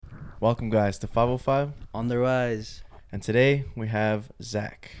Welcome, guys, to 505. On the rise. And today we have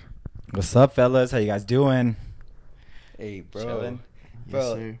Zach. What's up, fellas? How you guys doing? Hey, bro. Chilling.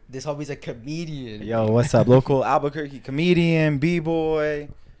 Bro, Yes, this homie's a comedian. Yo, what's up? Local Albuquerque comedian, b-boy,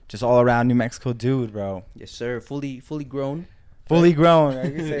 just all around New Mexico dude, bro. Yes, sir. Fully grown. Fully grown. I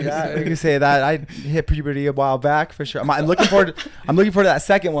can say that. I can say that. I hit puberty a while back for sure. I'm looking forward. I'm looking forward to that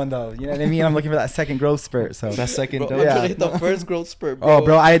second one though. You know what I mean? I'm looking for that second growth spurt. So That second Bro, dose. I'm Yeah. trying to hit the first growth spurt, bro. Oh,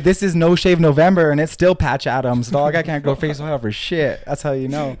 bro, this is No Shave November and it's still Patch Adams, dog. I can't grow facial hair for shit. That's how you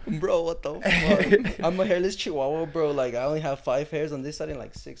know. Bro, what the fuck? I'm a hairless chihuahua, bro. Like, I only have 5 hairs on this side and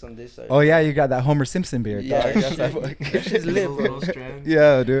like 6 on this side. Oh yeah, you got that Homer Simpson beard, Yeah, dog. that shit's lit, bro.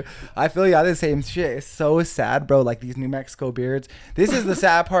 Yeah, dude. I feel you. I did the same shit. It's so sad, bro. Like these New Mexico beards. This is the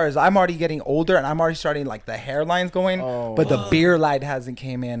sad part is I'm already getting older and I'm already starting like the hairline's going, Oh. but the beard light hasn't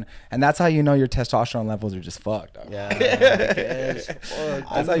came in, and that's how you know your testosterone levels are just fucked. Dog. Yeah. Yes, fuck.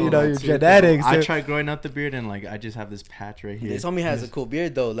 That's how you know your genetics. I dude. tried growing out the beard and like I just have this patch right here. This homie has a cool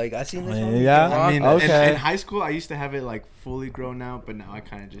beard, though. Like, I seen this homie. Yeah? rock- I mean, Okay. in high school I used to have it like fully grown out, but now I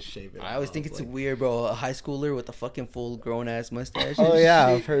kind of just shave it. I always off, think it's like, weird, bro. A high schooler with a fucking full grown ass mustache. Oh and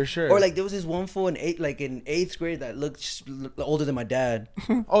yeah, shit. for sure. Or like there was this one fool in eighth grade that looked older than my dad.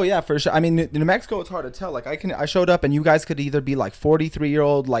 Oh yeah, for sure. I mean, New Mexico, it's hard to tell. Like I showed up and you guys could either be like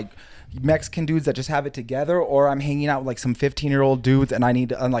 43-year-old like Mexican dudes that just have it together, or I'm hanging out with like some 15-year-old dudes and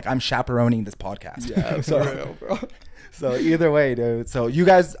I'm chaperoning this podcast. Yeah, so, for real, bro. So either way, dude. So you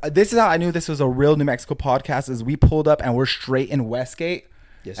guys, this is how I knew this was a real New Mexico podcast. Is we pulled up and we're straight in Westgate.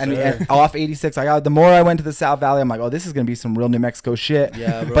 Yes, And off 86. The more I went to the South Valley, I'm like, oh, this is gonna be some real New Mexico shit.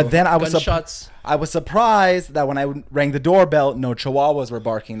 Yeah, bro. But then I was Gunshots. I was surprised that when I rang the doorbell, no chihuahuas were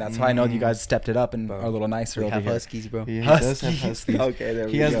barking. That's how I know you guys stepped it up and Bro, are a little nicer We over have here. huskies, bro. Yeah, he does have Huskies. huskies. Okay, there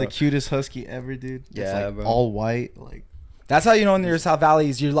He we has go. the cutest husky ever, dude. It's Yeah, like bro. all white, like. That's how you know in your South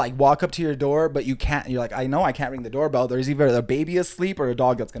Valleys, you like walk up to your door, but you can't. You're like, I know I can't ring the doorbell. There's either a baby asleep or a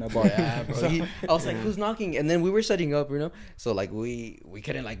dog that's gonna bark. Yeah, bro. I was like, who's knocking? And then we were setting up, you know. So like we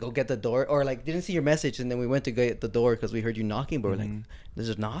couldn't like go get the door, or like didn't see your message, and then we went to get the door because we heard you knocking. But we're like, there's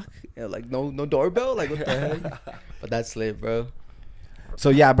a knock, yeah, like no doorbell, like what the heck? But that's lit, bro. So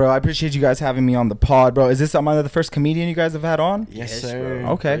yeah, bro, I appreciate you guys having me on the pod, bro. Is this am I the first comedian you guys have had on? Yes, Yes, sir.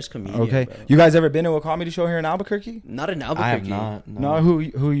 bro. Okay. First comedian, okay. bro. You guys ever been to a comedy show here in Albuquerque? Not in Albuquerque. I have not. No.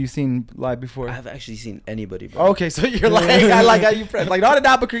 Who you seen live before? I haven't actually seen anybody, bro. Okay, so you're like I like how you like not in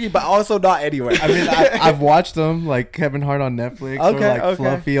Albuquerque, but also not anywhere. I mean, I've watched them like Kevin Hart on Netflix or Okay, like okay.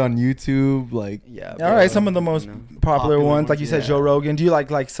 Fluffy on YouTube. Like, Yeah. All right, some of the most You know. popular Popular ones, like you ones, said, yeah. Joe Rogan. Do you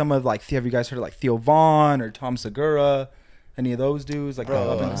like some of like have you guys heard of like Theo Vaughn or Tom Segura? Any of those dudes? Like Bro,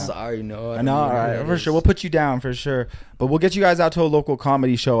 up and I'm down? sorry, no. I know, all right, for sure. We'll put you down for sure, but we'll get you guys out to a local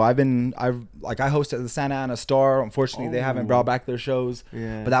comedy show. I hosted the Santa Ana Star. Unfortunately, they haven't Oh. brought back their shows,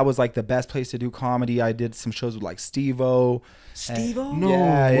 yeah. but that was like the best place to do comedy. I did some shows with like Steve-O. Steve-O? No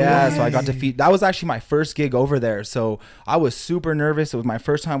Yeah. So I got to way. feed. That was actually my first gig over there, so I was super nervous. It was my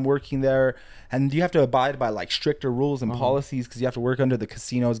first time working there, and you have to abide by like stricter rules and policies because you have to work under the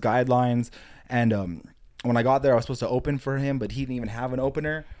casino's guidelines. And when I got there, I was supposed to open for him, but he didn't even have an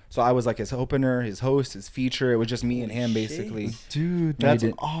opener. So I was like his opener, his host, his feature. It was just me and him basically. Dude, No, we that's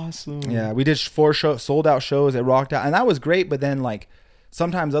didn't. awesome. Yeah, we did 4 sold out shows. It rocked out, and that was great. But then like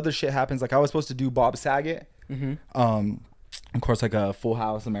sometimes other shit happens. Like I was supposed to do Bob Saget. Of course, like a Full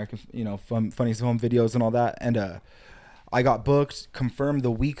House, American, funny home videos and all that. And I got booked, confirmed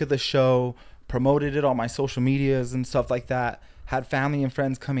the week of the show, promoted it on my social medias and stuff like that. Had family and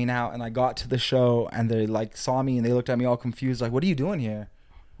friends coming out, and I got to the show, and they like saw me, and they looked at me all confused, like, "What are you doing here?"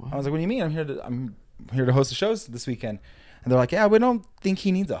 I was like, "What do you mean? I'm here to host the shows this weekend." And they're like, "Yeah, we don't think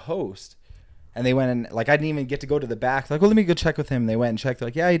he needs a host." And they went and like I didn't even get to go to the back. Like, well, let me go check with him. They went and checked. They're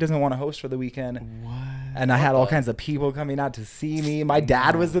like, yeah, he doesn't want to host for the weekend. What? And I had all kinds of people coming out to see me. My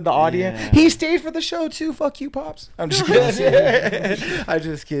dad was in the audience. Yeah. He stayed for the show too. Fuck you, pops. I'm just kidding. I'm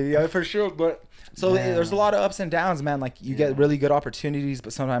just kidding. Yeah, for sure. But so Man. there's a lot of ups and downs, man. Like you get really good opportunities,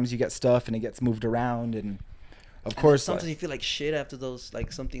 but sometimes you get stuff and it gets moved around. And of course, sometimes you feel like shit after those,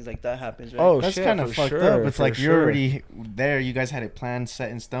 like something like that happens, right? Oh, That's shit, kind of for fucked sure, up. It's for like you're sure. already there. You guys had it planned,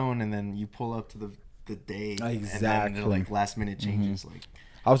 set in stone, and then you pull up to the day. And Exactly. then they're like last minute changes. Like,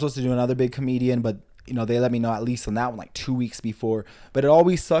 I was supposed to do another big comedian, but they let me know at least on that one like 2 weeks before. But it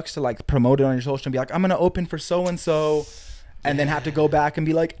always sucks to like promote it on your social and be like, I'm gonna open for so and so, and then have to go back and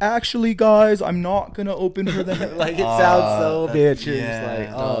be like, actually, guys, I'm not gonna open for them. Like it sounds so bitch. yeah.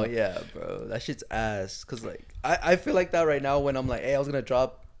 It's like, Oh yeah, bro, that shit's ass. Cause like I feel like that right now when I'm like, hey, I was gonna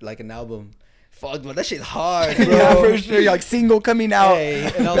drop like an album, Fuck, bro, that shit's hard, bro. Yeah, for sure. You're like single coming out. Hey,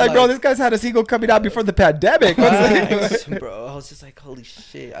 and I was like, bro, like- this guy's had a single coming out before the pandemic. Facts, bro. I was just like, holy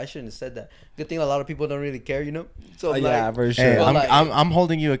shit, I shouldn't have said that. Good thing a lot of people don't really care, you know. So I'm Yeah, like, for Hey, sure. Well, like- I'm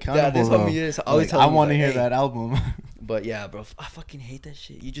holding you accountable. this though. homie is always Like, I telling me, want to like, hear hey. that album. But yeah, bro, I fucking hate that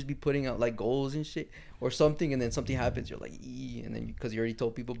shit. You just be putting out like goals and shit or something, and then something happens, you're like, and then because you already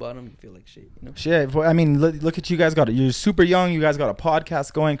told people about them, you feel like shit, you know. Shit, I mean, look at you guys. You're super young. You guys got a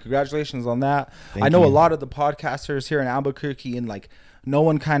podcast going. Congratulations on that. Thank I know you. a lot of the podcasters here in Albuquerque, and like no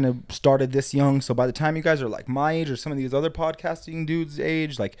one kind of started this young. So by the time you guys are like my age or some of these other podcasting dudes'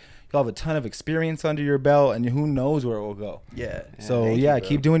 age, like you'll have a ton of experience under your belt, and who knows where it will go. Yeah. So Thank you, yeah, bro.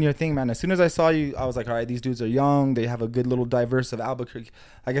 keep doing your thing, man. As soon as I saw you, I was like, all right, these dudes are young. They have a good little diverse of Albuquerque.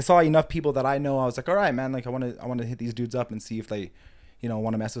 Like I saw enough people that I know. I was like, all right, man. Like I want to hit these dudes up and see if they,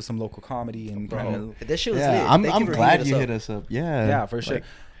 want to mess with some local comedy and Bro, kind of. that shit was Yeah, lit. I'm Thank for glad you us hit up. us up. Yeah. Yeah, for sure. Like,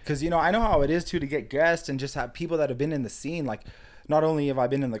 Because I know how it is too to get guests and just have people that have been in the scene. Like, not only have I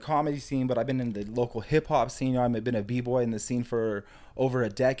been in the comedy scene, but I've been in the local hip hop scene. I've been a b-boy in the scene for over a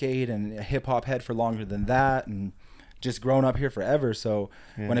decade, and a hip hop head for longer than that, and just grown up here forever. So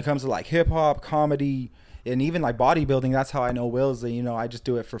Yeah. when it comes to like hip hop, comedy, and even like bodybuilding, that's how I know Will's. I just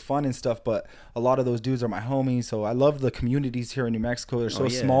do it for fun and stuff. But a lot of those dudes are my homies. So I love the communities here in New Mexico. They're so Oh,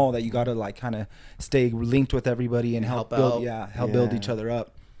 yeah. small that you gotta like kind of stay linked with everybody and help Help build. out. Help build Yeah. each other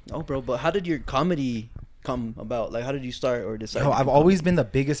up. Oh, bro, but how did your comedy come about? Like, how did you start or decide? Yo, to I've do always been the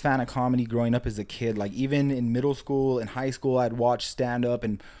biggest fan of comedy growing up as a kid. Like even in middle school and high school, I'd watch stand up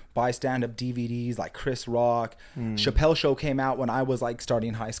and buy stand up DVDs like Chris Rock. Chappelle Show came out when I was like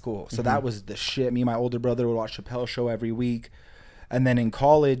starting high school. So that was the shit. Me and my older brother would watch Chappelle Show every week. And then in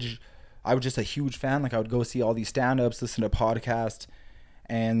college, I was just a huge fan. Like I would go see all these stand ups, listen to podcasts.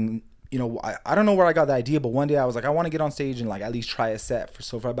 And I don't know where I got the idea, but one day I was like, I want to get on stage and like at least try a set.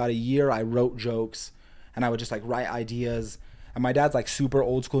 So for about a year, I wrote jokes and I would just like write ideas. And my dad's like super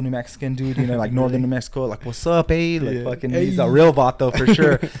old school New Mexican dude, like northern New Mexico, like what's up, eh? Like Yeah. fucking, he's a real vato for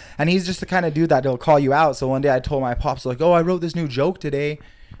sure. And he's just the kind of dude that he'll call you out. So one day I told my pops like, oh, I wrote this new joke today.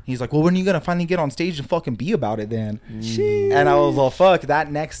 He's like, well, when are you gonna finally get on stage and fucking be about it then? And I was like, fuck.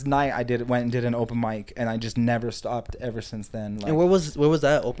 That next night I went and did an open mic, and I just never stopped ever since then. Like, And where was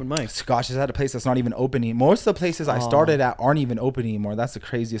that open mic? gosh, it's at a place that's not even open anymore. Most of the places I Oh. started at aren't even open anymore. That's the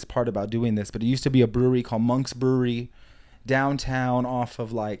craziest part about doing this. But it used to be a brewery called Monk's Brewery downtown off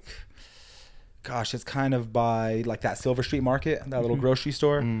of like, gosh, it's kind of by like that Silver Street Market, that little grocery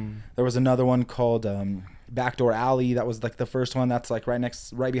store. There was another one called Backdoor Alley. That was like the first one. That's like right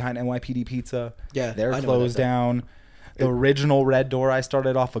behind NYPD Pizza. Yeah, They're I know closed that. down. The original Red Door, I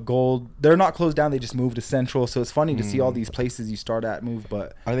started off of Gold. They're not closed down. They just moved to Central. So it's funny to see all these places you start at move.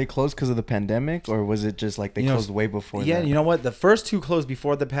 But Are they closed because of the pandemic, or was it just like they closed way before? yeah, that? you know what? The first two closed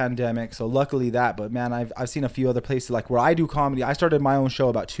before the pandemic, so luckily that. But man, I've seen a few other places like where I do comedy. I started my own show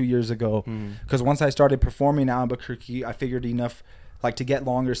about 2 years ago because once I started performing in Albuquerque, I figured enough like to get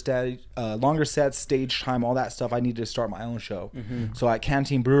longer sets, stage time, all that stuff. I needed to start my own show. So at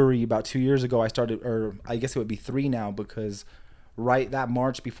Canteen Brewery about 2 years ago, I started, or I guess it would be 3 now because right that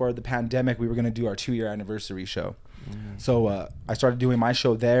March before the pandemic, we were going to do our 2-year anniversary show. So I started doing my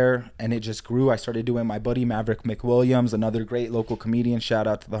show there, and it just grew. I started doing my buddy Maverick McWilliams, another great local comedian. Shout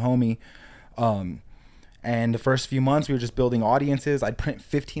out to the homie. And the first few months, we were just building audiences. I'd print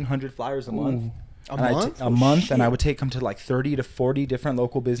 1,500 flyers a month. A And I'd month? ta- Oh, a month, and I shit. would take them to like 30 to 40 different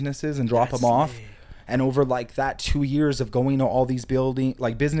local businesses and drop That's them off. lit. And over like that 2 years of going to all these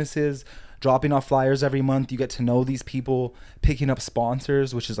businesses, dropping off flyers every month, you get to know these people, picking up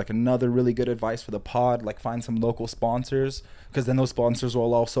sponsors, which is like another really good advice for the pod. Like find some local sponsors, because then those sponsors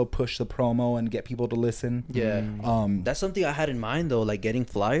will also push the promo and get people to listen. Yeah. That's something I had in mind though, like getting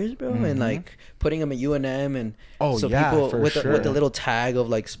flyers, bro, and like putting them at UNM and Oh, so yeah, people for with sure. with the little tag of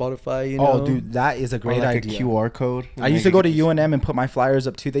like Spotify, you know. Oh, dude, that is a Or great like idea. a QR code. I used to go to UNM and put my flyers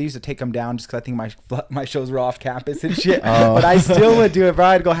up too. They used to take them down just because I think my shows were off campus and shit. Oh. But I still would do it, bro.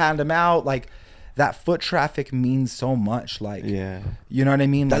 I'd go hand them out. Like that foot traffic means so much. Like, Yeah. you know what I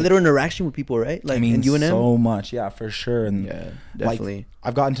mean? That Like, little interaction with people, right? Like it means in UNM. so much. Yeah, for sure. And Yeah, like, definitely.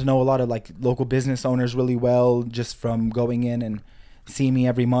 I've gotten to know a lot of like local business owners really well just from going in and seeing me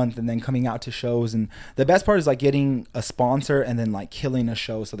every month and then coming out to shows. And the best part is like getting a sponsor and then like killing a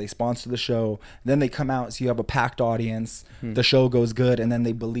show. So they sponsor the show, then they come out, so you have a packed audience, the show goes good, and then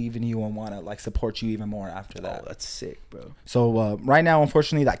they believe in you and want to like support you even more after that. Oh, that's sick, bro. So right now,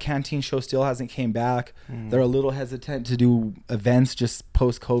 unfortunately, that Canteen show still hasn't came back. They're a little hesitant to do events just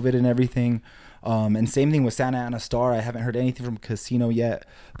post COVID and everything. And same thing with Santa Ana Star. I haven't heard anything from Casino yet,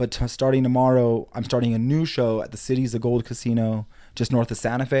 but starting tomorrow, I'm starting a new show at the Cities of Gold Casino just north of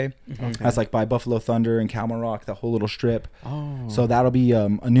Santa Fe. That's like by Buffalo Thunder and Calma Rock, the whole little strip. So that'll be a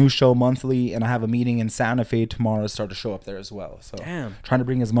new show monthly, and I have a meeting in Santa Fe tomorrow to start to show up there as well. So trying to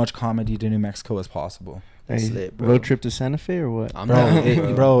bring as much comedy to New Mexico as possible. That's lit, bro. Road trip to Santa Fe or what? I'm Bro,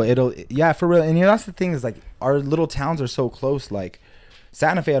 down, bro, it'll for real. And that's the thing is like our little towns are so close. Like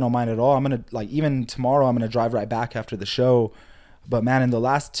Santa Fe, I don't mind at all. I'm gonna like even tomorrow I'm gonna drive right back after the show. But man, in the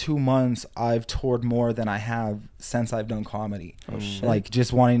last 2 months, I've toured more than I have since I've done comedy. Oh, shit. Like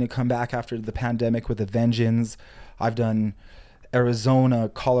just wanting to come back after the pandemic with a vengeance. I've done Arizona,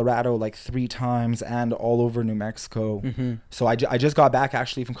 Colorado like 3 times, and all over New Mexico. So I just got back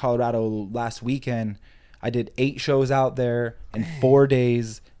actually from Colorado last weekend. I did 8 shows out there in 4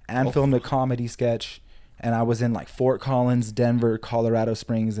 days and filmed a comedy sketch. And I was in like Fort Collins, Denver, Colorado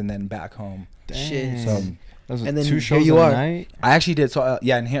Springs, and then back home. Shit. So And then 2 shows here you in a are. night? I actually did. So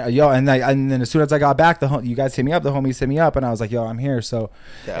yeah, and here, yo, and then as soon as I got back, you guys hit me up. The homies hit me up, and I was like, yo, I'm here. So,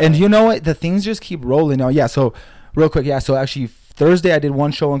 and you know what? The things just keep rolling. Now, yeah. So real quick, yeah. So actually, Thursday I did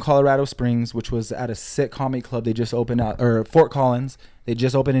 1 show in Colorado Springs, which was at a sick comedy club. They just opened out, or Fort Collins. They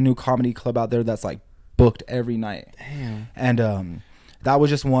just opened a new comedy club out there that's like booked every night. Damn. And that was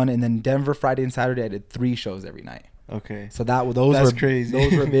just 1. And then Denver Friday and Saturday I did 3 shows every night. Okay. So those That's were crazy.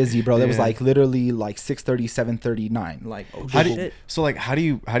 Those were busy, bro. That was Yeah. like literally like 6:30, 7:30, 9. Like How do shit. you, so like how do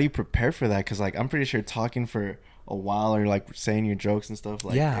you prepare for that? Because like I'm pretty sure talking for a while or like saying your jokes and stuff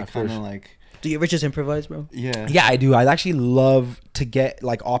like Yeah, kind of for like Do you ever just improvise, bro? yeah. Yeah, I do. I actually love to get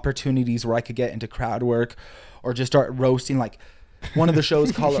like opportunities where I could get into crowd work or just start roasting. Like one of the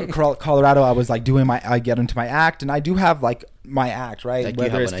shows, Colorado, I was like I get into my act, and I do have like my act, right? Like, you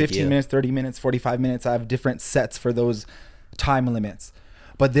Whether have it's an 15 idea. minutes, 30 minutes, 45 minutes, I have different sets for those time limits.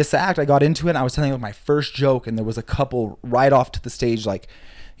 But this act, I got into it, and I was telling my first joke, and there was a couple right off to the stage, like,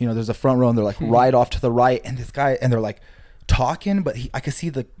 you know, there's a front row, and they're like right off to the right, and this guy, and they're like talking, but I could see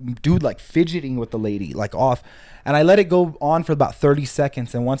the dude like fidgeting with the lady, like off. And I let it go on for about 30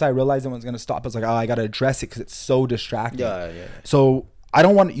 seconds. And once I realized it was going to stop, I was like, oh, I got to address it because it's so distracting. Yeah. So you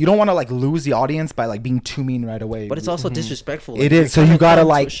don't want to like lose the audience by like being too mean right away. But it's also disrespectful. It Like, is. So you're you gotta coming to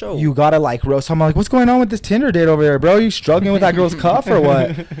a like, show. roast. So I'm like, what's going on with this Tinder date over there, bro? You struggling with that girl's cuff or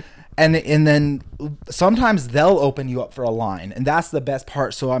what? And then sometimes they'll open you up for a line, and that's the best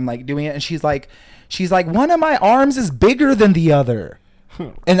part. So I'm like doing it, and she's like, one of my arms is bigger than the other.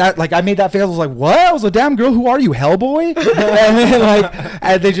 And I made that face. I was like, what? I was like, damn girl, who are you, Hellboy? And then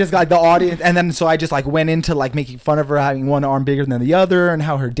and they just got the audience. And then so I just like went into like making fun of her having one arm bigger than the other, and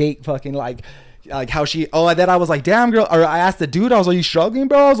how her date fucking like how she, and then I was like, damn girl, or I asked the dude, I was like, you struggling,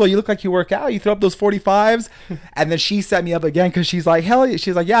 bro? I was like, you look like you work out, you throw up those 45s. And then she set me up again because she's like, hell yeah,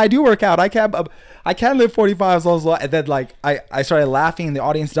 she's like, yeah, I do work out, I can't lift 45s. I was like, and then like I started laughing, and the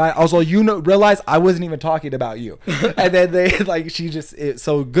audience died. I was like, realize I wasn't even talking about you. And then they like,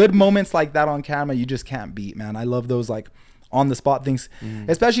 so good moments like that on camera you just can't beat, man. I love those like on the spot things,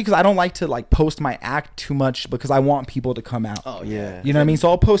 especially because I don't like to like post my act too much because I want people to come out. Oh Yeah. You know what I mean? So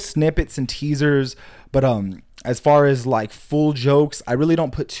I'll post snippets and teasers, but as far as like full jokes, I really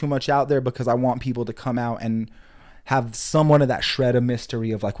don't put too much out there because I want people to come out and have somewhat of that shred of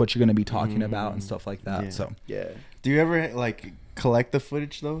mystery of like what you're going to be talking about and stuff like that. Yeah. So Yeah. Do you ever like collect the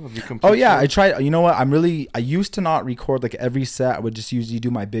footage though of your complete oh yeah, show? I try. You know what? I used to not record like every set. I would just usually do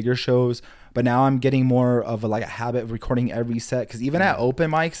my bigger shows, but now I'm getting more of a habit of recording every set because even at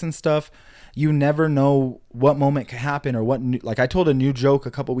open mics and stuff, you never know what moment could happen or what. Like I told a new joke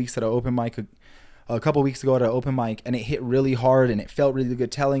a couple weeks ago at an open mic, and it hit really hard and it felt really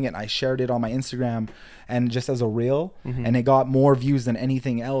good telling it. And I shared it on my Instagram and just as a reel, and it got more views than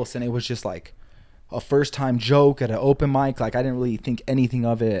anything else. And it was just like a first time joke at an open mic. Like I didn't really think anything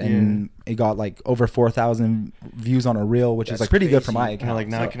of it, and it got like over 4,000 views on a reel, which is like pretty good for my account. Like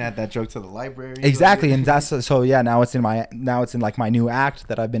now I So- can add that joke to the library. exactly. And that's so yeah, now it's in like my new act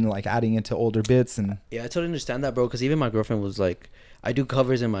that I've been like adding into older bits. And Yeah, I totally understand that, bro. Because even my girlfriend was like, I do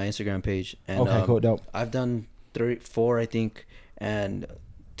covers in my Instagram page, and okay, cool, dope. I've done 4, I think, and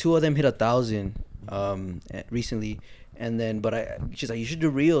 2 of them hit 1,000 recently. And then, she's like, you should do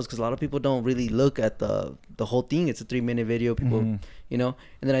reels because a lot of people don't really look at the whole thing. It's a 3-minute video, people, you know.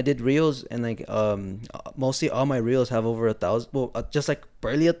 And then I did reels, and like mostly all my reels have over 1,000. Well, just like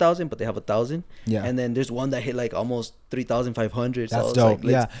barely 1,000, but they have 1,000. Yeah. And then there's one that hit like almost 3,500. So I That's was dope.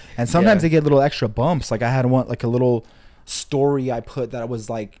 like, Yeah. And sometimes they get little extra bumps. Like I had one, like a little story I put that was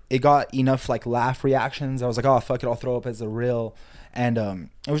like, it got enough like laugh reactions. I was like, oh, fuck it, I'll throw up as a reel. And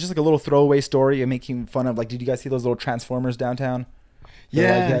it was just like a little throwaway story and making fun of like, did you guys see those little Transformers downtown?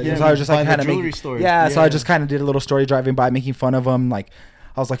 Yeah, Like, yeah. So I was just like by kind the of jewelry making, store. so I just kind of did a little story driving by, making fun of them. Like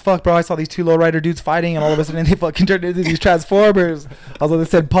I was like, fuck, bro, I saw these 2 lowrider dudes fighting, and all of a sudden they fucking turned into these Transformers. I was like, they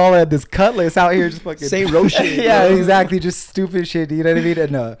said Paula had this cutlass out here just fucking Same road shit. yeah, bro. exactly, just stupid shit. You know what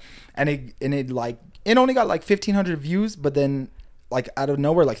I mean? And it like it only got like 1,500 views, but then like out of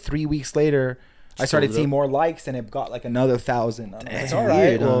nowhere, like 3 weeks later, I started seeing more likes, and it got like another 1,000. It's all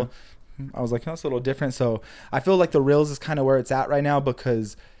right. Weird, Well, I was like, that's a little different. So I feel like the Reels is kind of where it's at right now,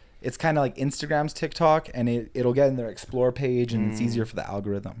 because it's kind of like Instagram's TikTok, and it'll get in their explore page, and it's easier for the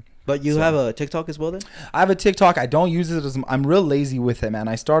algorithm. But you have a TikTok as well then? I have a TikTok. I don't use it I'm real lazy with it, man.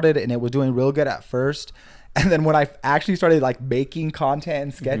 I started and it was doing real good at first. And then when I actually started like making content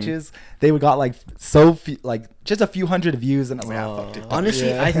and sketches, they got like so few, like just a few hundred views, and I was like, fuck TikTok.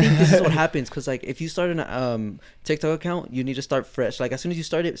 Honestly, I think this is what happens, because like if you start an TikTok account, you need to start fresh. Like as soon as you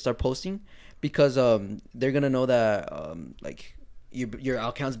start posting, because they're gonna know that like your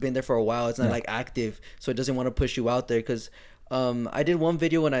account's been there for a while. It's not like active, so it doesn't want to push you out there. Because I did one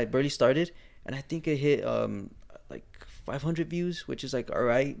video when I barely started, and I think it hit like 500 views, which is like all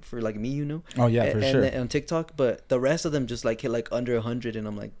right for like me, you know. Oh yeah, for sure. And on TikTok, but the rest of them just like hit like under 100, and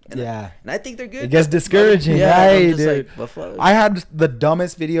I'm like, and I think they're good. It gets discouraging, yeah, right, I'm just dude? like, well, fuck. I had the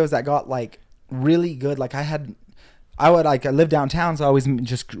dumbest videos that got like really good. Like I live downtown, so I always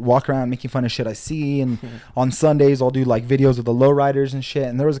just walk around making fun of shit I see, and on Sundays I'll do like videos with the lowriders and shit.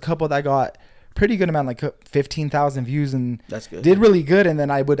 And there was a couple that got pretty good amount, like 15,000 views, and that's good. Did really good. And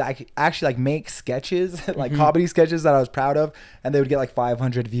then I would actually like make sketches, like comedy sketches that I was proud of, and they would get like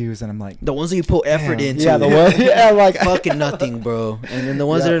 500 views, and I'm like, the ones that you put effort into. Yeah, the ones, yeah, like fucking nothing, bro. And then the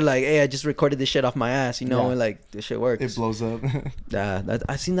ones that are like, hey, I just recorded this shit off my ass, you know, and like this shit works. It blows up. Yeah,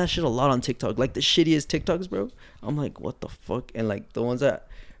 I've seen that shit a lot on TikTok. Like the shittiest TikToks, bro. I'm like, what the fuck? And like the ones that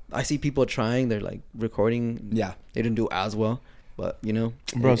I see people trying, they're like recording. Yeah, they didn't do as well. But you know,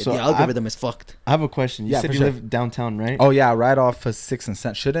 bro, so the algorithm is fucked. I have a question. You said you live downtown, right? Oh yeah, right off of 6th and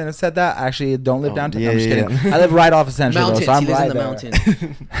Central. Shouldn't have said that. Actually, don't live downtown. Yeah, I'm just kidding. I live right off of Central. Mountains. So I'm He lives right in the there.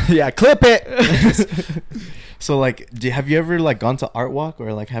 mountain. Yeah, clip it. So like, have you ever like gone to Art Walk,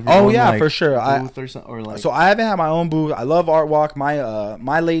 or like have you? Oh gone, yeah, like, for sure. Booth or something, or like. So I haven't had my own booth. I love Art Walk.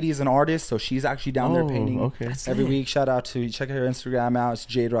 My lady's an artist, so she's actually down there painting every week. Shout out to check her Instagram out. It's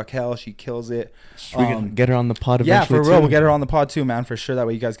Jade Raquel. She kills it. We can get her on the pod. Yeah, eventually for real. too. We'll get her on the pod too, man, for sure. That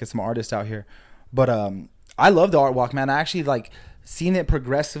way you guys get some artists out here. But I love the Art Walk, man. I actually like seen it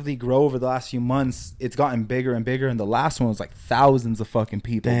progressively grow over the last few months. It's gotten bigger and bigger, and the last one was like thousands of fucking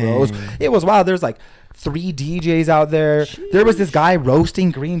people, bro. It was wild. There's like 3 DJs out there. Sheesh. There was this guy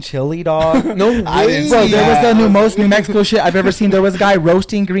roasting green chili, dog. No way. Bro, there was the most New Mexico shit I've ever seen. There was a guy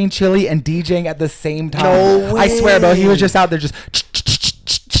roasting green chili and DJing at the same time. No way. I swear, bro. He was just out there just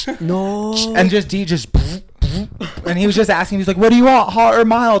no, and just and he was just asking, he's like, what do you want, hot or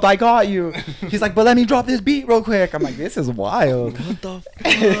mild? I got you. He's like, but let me drop this beat real quick. I'm like, this is wild. What the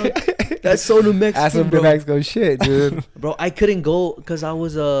fuck? That's so New Mexico. That's some New Mexico shit, dude. Bro, I couldn't go because I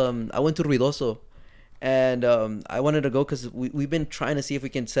went to Ruidoso, and I wanted to go because we've been trying to see if we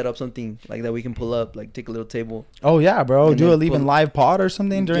can set up something like that we can pull up, like take a little table. Oh yeah, bro. And Do a leaving live pod or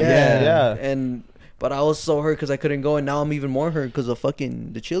something during yeah. But I was so hurt because I couldn't go, and now I'm even more hurt because of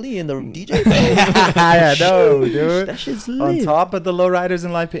fucking the chili and the DJ. Yeah, no, dude. That shit's lit. On top of the lowriders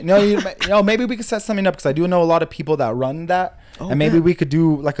and live pit. No, maybe we could set something up because I do know a lot of people that run that. Oh, and maybe we could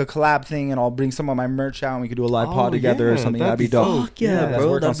do like a collab thing, and I'll bring some of my merch out, and we could do a live pod together or something. That'd be dope. Fuck yeah,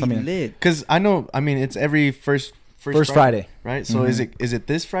 bro. That'd be lit. Because I know, I mean, it's every first Friday, right? So is it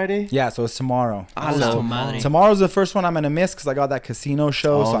this Friday? Yeah, so it's tomorrow. Tomorrow's the first one I'm gonna miss because I got that casino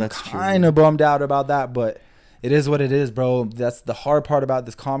show, so I'm kind of bummed out about that. But it is what it is, bro. That's the hard part about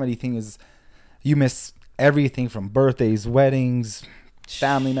this comedy thing is you miss everything from birthdays, weddings,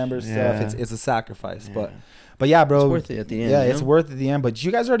 family members stuff. It's a sacrifice, but yeah, bro. It's worth it at the end. Yeah, it's worth it at the end. But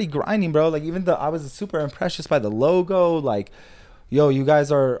you guys are already grinding, bro. Like I was super impressed just by the logo. Like, yo, you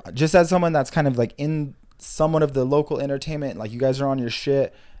guys are just as someone that's kind of like in somewhat of the local entertainment, like you guys are on your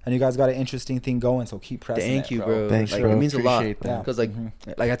shit and you guys got an interesting thing going, so keep pressing. Thank you, bro. Thanks, like, bro. It means a lot because like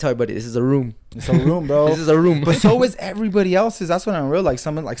I tell everybody, this is a room. It's a room, bro. This is a room. But so is everybody else's. That's what I'm real. Like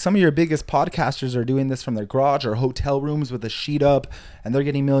some of your biggest podcasters are doing this from their garage or hotel rooms with a sheet up, and they're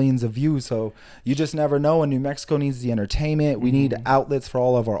getting millions of views. So you just never know. And New Mexico needs the entertainment. We need outlets for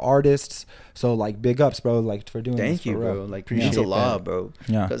all of our artists. So like big ups, bro. Like for doing. Thank this you, for bro. real. Like it means a lot, bro.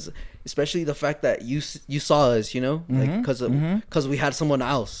 Yeah. Because especially the fact that you saw us, you know, like because we had someone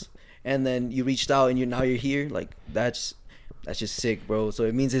else, and then you reached out, and now you're here. Like that's just sick, bro. So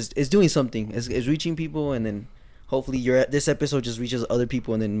it means it's doing something. It's reaching people, and then hopefully this episode just reaches other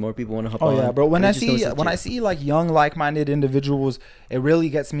people, and then more people want to hop Oh on. yeah, bro. When And I we just know see it's legit. like young, like-minded individuals, it really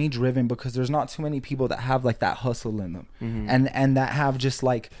gets me driven because there's not too many people that have like that hustle in them, and that have just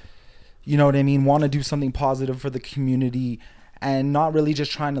like, you know what I mean, want to do something positive for the community, and not really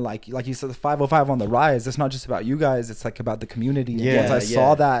just trying to like you said, the 505 on the rise. It's not just about you guys. It's like about the community. And Yeah, once I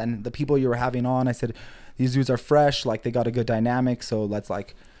saw that and the people you were having on, I said, these dudes are fresh. Like they got a good dynamic. So let's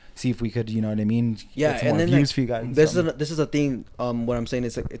like see if we could, you know what I mean? Yeah, get some and more then views like, for you guys. and this something. is a thing. What I'm saying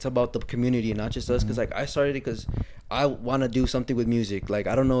is like it's about the community, not just us. Because like I started it because I want to do something with music. Like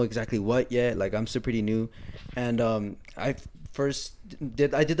I don't know exactly what yet. Like I'm still pretty new, and I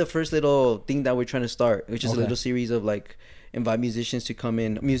did the first little thing that we're trying to start, which is a Okay. little series of like invite musicians to come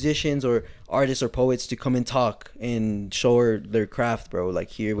in, musicians or artists or poets to come and talk and show their craft, bro. Like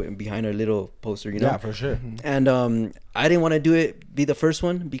here behind our little poster, you know. Yeah, for sure. And I didn't want to be the first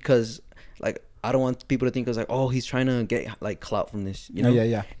one because like I don't want people to think I was like, oh, he's trying to get like clout from this, you know.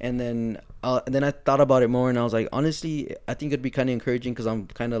 Yeah. And then I thought about it more, and I was like, honestly, I think it'd be kind of encouraging because I'm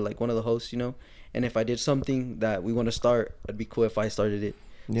kind of like one of the hosts, you know. And if I did something that we want to start, it'd be cool if I started it.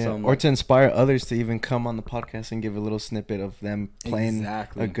 Yeah, So I'm or like- to inspire others to even come on the podcast and give a little snippet of them playing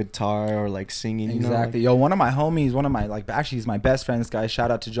Exactly. a guitar or like singing. You Exactly. know, Yo, one of my homies, one of my like actually he's my best friend, this guy. Shout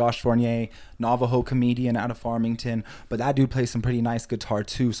out to Josh Fournier, Navajo comedian out of Farmington. But that dude plays some pretty nice guitar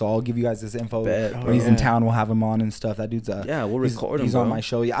too. So I'll give you guys this info Bet, when bro. he's in Yeah. town. We'll have him on and stuff. That dude's Yeah, we'll he's- record him, He's on bro. my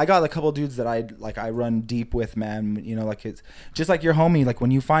show. Yeah, I got a couple dudes that I run deep with, man. You know, like it's just like your homie. Like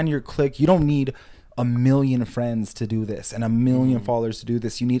when you find your clique, you don't need a million friends to do this and a million followers to do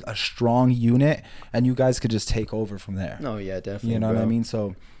this. You need a strong unit, and you guys could just take over from there. No, yeah, definitely. You know bro. what I mean?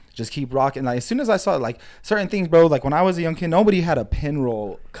 So just keep rocking. Like as soon as I saw like certain things, bro, like when I was a young kid, nobody had a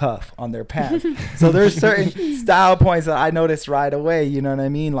pinroll cuff on their pants. So there's certain style points that I noticed right away. You know what I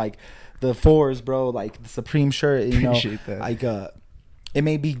mean? Like the fours, bro, like the Supreme shirt, you know, Appreciate that. like it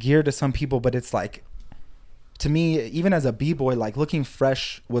may be geared to some people, but it's like, to me, even as a b-boy, like looking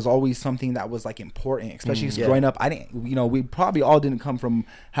fresh was always something that was like important, especially Yeah. growing up. I didn't, you know, we probably all didn't come from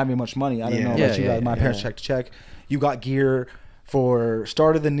having much money. I don't Yeah. know Yeah, about you guys. My parents yeah. check to check. You got gear for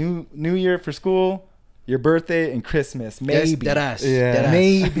start of the new year for school, your birthday, and Christmas. Yes, Maybe. dead ass. Yeah. Dead ass.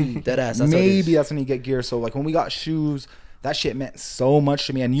 Maybe. Dead ass. That's Maybe that's when you get gear. So like when we got shoes, that shit meant so much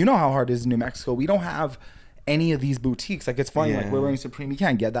to me. And you know how hard it is in New Mexico. We don't have any of these boutiques. Like it's funny, like Yeah. we're wearing Supreme. You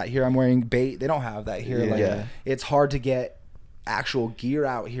can't get that here. I'm wearing Bait. They don't have that here. Like Yeah. it's hard to get actual gear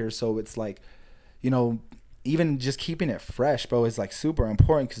out here. So it's like, you know, even just keeping it fresh, bro, is like super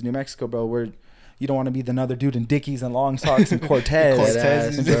important because New Mexico, bro, you don't want to be another dude in Dickies and long socks and Cortez.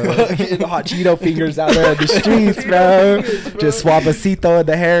 Cortez, And bro. just fucking hot Cheeto fingers out there in the streets, bro. Just suavecito in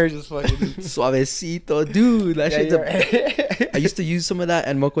the hair, just fucking. Suavecito, dude. That shit's Yeah, I used to use some of that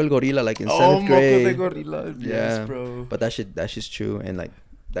and Moco el Gorilla like in Oh, seventh Moco de grade. Gorilla. Yeah, Yes, bro. But that's true, and like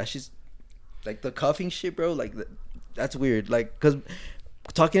that's just like the cuffing shit, bro. Like that's weird. Like, cause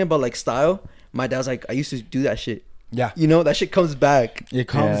talking about like style, my dad's like, I used to do that shit. Yeah. You know, that shit comes back. It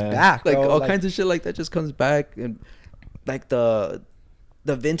comes Yeah. back, Like bro. all kinds of shit like that just comes back, and like the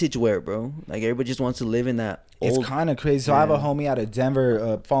vintage wear, bro. Like everybody just wants to live in that It's old. kind of crazy. So I have a Yeah. homie out of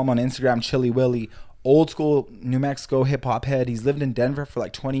Denver. Follow him on Instagram, Chili Willy. Old school New Mexico hip hop head. He's lived in Denver for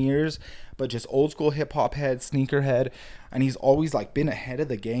like 20 years, but just old school hip hop head, sneaker head, and he's always like been ahead of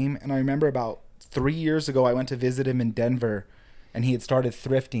the game. And I remember about 3 years ago, I went to visit him in Denver, and he had started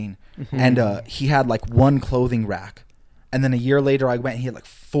thrifting, and he had like one clothing rack. And then a year later, I went and he had like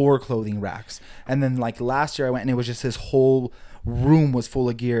 4 clothing racks. And then like last year, I went and it was just his whole room was full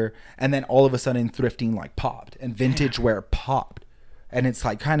of gear. And then all of a sudden, thrifting like popped and vintage wear popped. And it's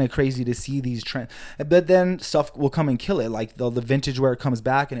like kind of crazy to see these trends. But then stuff will come and kill it. Like the vintage wear comes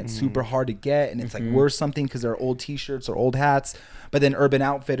back and it's super hard to get. And it's like worth something because they're old t-shirts or old hats. But then Urban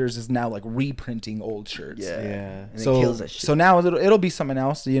Outfitters is now like reprinting old shirts. Yeah. Yeah. And it So, kills that shit. so now it'll be something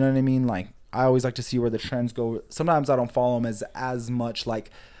else. You know what I mean? Like I always like to see where the trends go. Sometimes I don't follow them as much.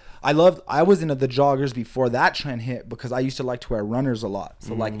 Like I was into the joggers before that trend hit because I used to like to wear runners a lot.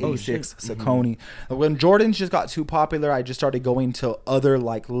 So like Oh, Asics, shit. Saucony. When Jordans just got too popular, I just started going to other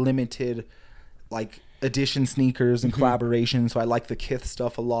like limited like edition sneakers and collaborations. So I like the Kith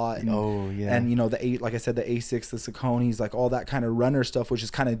stuff a lot. And, Oh, yeah. And you know like I said, the Asics, the Sauconys, like all that kind of runner stuff, which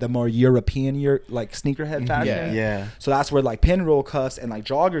is kind of the more European like sneakerhead fashion. Yeah. So that's where like pinroll cuffs and like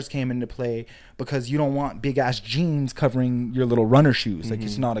joggers came into play because you don't want big ass jeans covering your little runner shoes. Like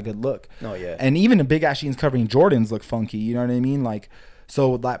it's not a good look. No, yeah. And even the big ass jeans covering Jordans look funky. You know what I mean? Like,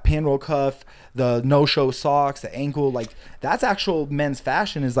 So that pinroll cuff, the no-show socks, the ankle, like that's actual men's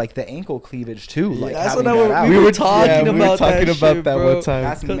fashion is like the ankle cleavage too. Like that's having what that out. we were talking about that shit, bro. one time.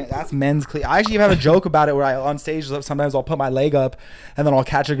 That's men's cleavage. I actually have a joke about it where I on stage sometimes I'll put my leg up and then I'll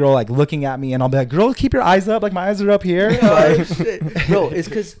catch a girl like looking at me and I'll be like, "Girl, keep your eyes up. Like my eyes are up here." Oh, shit. Bro, it's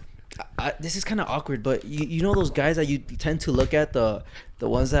because this is kind of awkward, but you know those guys that you tend to look at the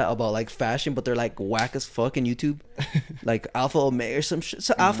ones that about like fashion, but they're like whack as fuck in YouTube, like Alpha Omega or some shit.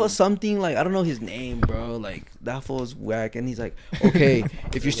 So Alpha something, like I don't know his name, bro. Like that fool's whack, and he's like, okay,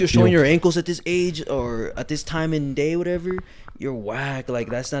 if you're still showing your ankles at this age or at this time and day, whatever, you're whack. Like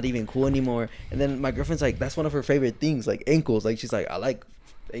that's not even cool anymore. And then my girlfriend's like, that's one of her favorite things, like ankles. Like she's like, I like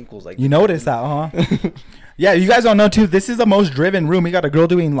ankles. Like you notice that, huh? Yeah, you guys don't know too. This is the most driven room. We got a girl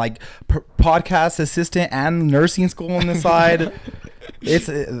doing like podcast assistant and nursing school on the side. It's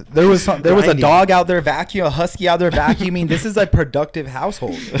there was a dog out there vacuuming, a husky out there vacuuming. This is a productive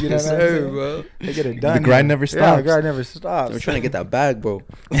household. You know what I'm saying? Bro. They get it done. The grind never stops. Yeah, the grind never stops. We're trying to get that bag, bro.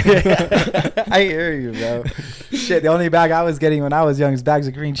 I hear you, bro. Shit, the only bag I was getting when I was young was bags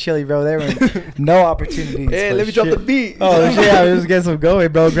of green chili, bro. There were no opportunities. Hey, let me drop the beat. Oh shit, yeah, we just get some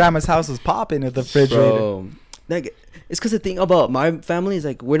going, bro. Grandma's house was popping at the refrigerator. Bro, like it's because the thing about my family is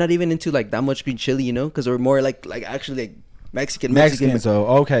like we're not even into like that much green chili, you know, because we're more like actually like Mexican. So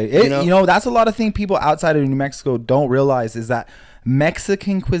okay, you know that's a lot of things people outside of New Mexico don't realize is that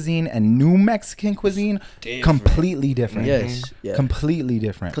Mexican cuisine and New Mexican cuisine completely different. Yes, yeah, completely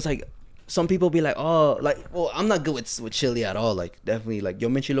different. Because like some people be like, oh, like, well, I'm not good with chili at all. Like definitely like yo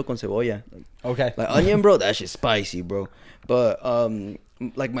me enchilo con cebolla. Like, okay, like onion, bro, that shit's spicy, bro. But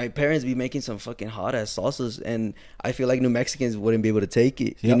like my parents be making some fucking hot ass salsas, and I feel like New Mexicans wouldn't be able to take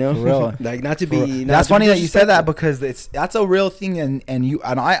it. You know, for real. Like not to be. That's funny that you said that because that's a real thing, and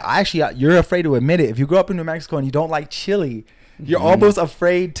I actually you're afraid to admit it. If you grow up in New Mexico and you don't like chili, you're almost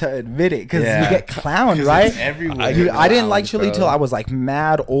afraid to admit it because you get clowned, right? Everywhere. I didn't like chili till I was like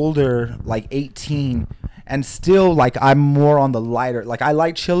mad older, like 18, and still like I'm more on the lighter. Like I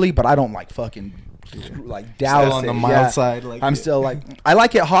like chili, but I don't like fucking. Like douse still on the mild side, like I'm still like I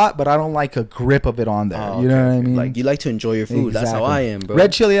like it hot, but I don't like a grip of it on there. Oh, you know what I mean? Like you like to enjoy your food. That's how I am, bro.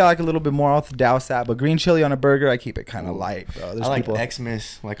 Red chili I like a little bit more. I'll douse that, but green chili on a burger I keep it kind of light, bro. There's I like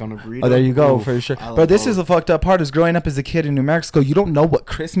Xmas, like on a burrito. Oh, there you go. For sure. But this is the fucked up part: is growing up as a kid in New Mexico, you don't know what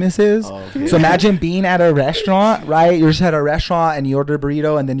Christmas is. Oh, okay. So imagine being at a restaurant, right? You're just at a restaurant and you order a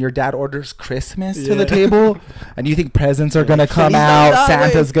burrito, and then your dad orders Christmas to the table, and you think presents are gonna come out,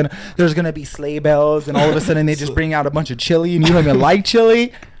 Santa's there's gonna be sleigh bells, and all of a sudden they just bring out a bunch of chili and you don't even like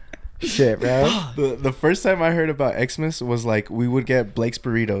chili. Shit, bro. The first time I heard about Xmas was like we would get Blake's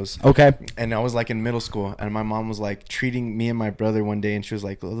burritos. Okay. And I was like in middle school, and my mom was like treating me and my brother one day, and she was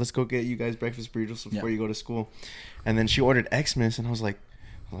like, "Let's go get you guys breakfast burritos before you go to school." And then she ordered Xmas, and I was like,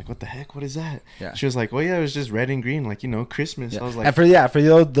 what the heck? What is that? Yeah. She was like, well, yeah, it was just red and green, like, you know, Christmas. I was like, and for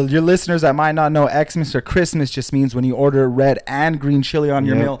your listeners that might not know, Xmas or Christmas just means when you order red and green chili on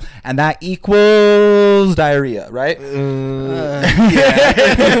your meal, and that equals diarrhea, right? Yeah.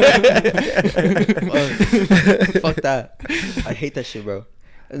 Fuck that. I hate that shit, bro.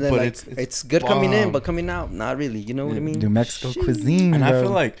 And then, but like, it's good coming in, but coming out, not really. You know what I mean? New Mexico cuisine, and bro. I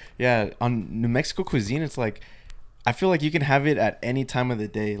feel like, on New Mexico cuisine, it's like, I feel like you can have it at any time of the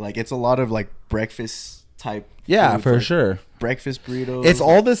day. Like it's a lot of like breakfast type. Yeah, food, for like sure. Breakfast burritos. It's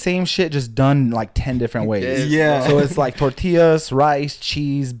all the same shit, just done like 10 different ways. Yeah. So it's like tortillas, rice,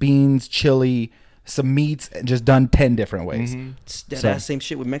 cheese, beans, chili, some meats, just done 10 different ways. Mm-hmm. It's that same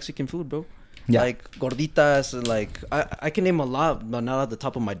shit with Mexican food, bro. Yeah. Like gorditas and like I can name a lot, but not at the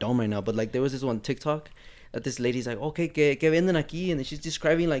top of my dome right now. But like there was this one TikTok that this lady's like, okay, que venden aquí, and then she's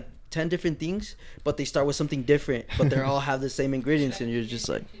describing like 10 different things, but they start with something different, but they all have the same ingredients, and you're just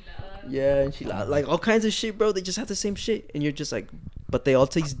like, yeah, enchilada, like all kinds of shit, bro. They just have the same shit, and you're just like, but they all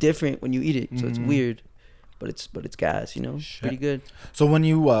taste different when you eat it, so it's weird, but it's gas, you know, pretty good. So when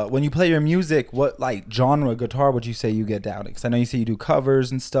you play your music, what like genre guitar would you say you get down? Because I know you say you do covers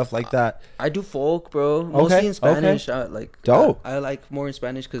and stuff like that. I do folk, bro, mostly in Spanish. Dope. I like more in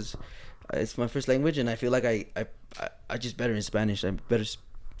Spanish because it's my first language, and I feel like I just better in Spanish. I'm better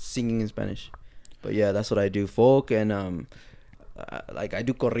singing in Spanish. But yeah, that's what I do, folk, and like I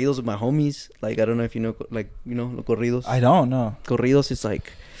do corridos with my homies. Like I don't know if you know, like, you know, corridos. I don't know. Corridos is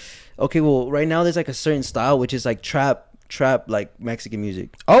like, okay, well, right now there's like a certain style which is like trap like Mexican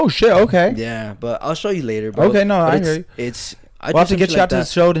music. Oh shit, okay. Yeah, but I'll show you later, bro. Okay, no, but I hear you. We'll have to get you out to the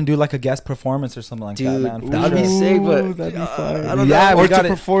show and do like a guest performance or something like that, man. That'd be sick, but that'd be fun. I don't know. Or to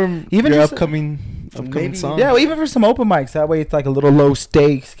perform even your just upcoming song. Yeah, well, even for some open mics. That way it's like a little low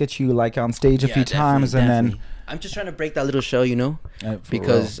stakes, get you like on stage a few times, and then I'm just trying to break that little shell, you know,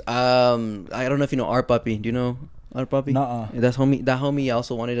 because I don't know if you know Art Puppy. Do you know Art Puppy? Nuh-uh. That homie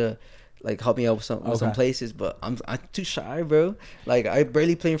also wanted to like help me out with some places, but I'm too shy, bro. Like I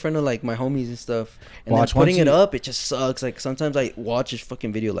barely play in front of like my homies and stuff. And then putting it up, it just sucks. Like sometimes I watch his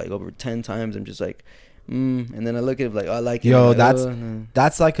fucking video like over 10 times. I'm just like, and then I look at it like, oh, I like it. Yo, like,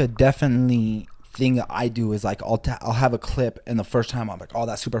 that's like a definitely thing that I do is like I'll have a clip, and the first time I'm like, oh,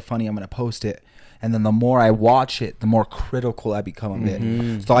 that's super funny, I'm gonna post it. And then the more I watch it, the more critical I become of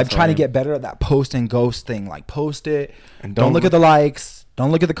it. So I'm trying to get better at that post and ghost thing. Like post it, and don't look at the likes,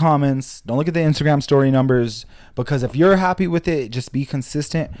 don't look at the comments, don't look at the Instagram story numbers, because if you're happy with it, just be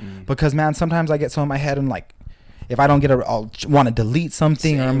consistent. Because man, sometimes I get so in my head and like, if I don't get I'll want to delete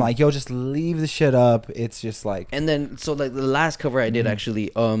something. Same. Or I'm like, yo, just leave the shit up. It's just like. And then, so like the last cover I did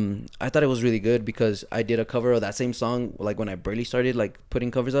actually, I thought it was really good because I did a cover of that same song like when I barely started like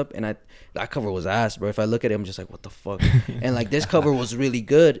putting covers up, and that cover was ass, bro. If I look at it, I'm just like, what the fuck? And like this cover was really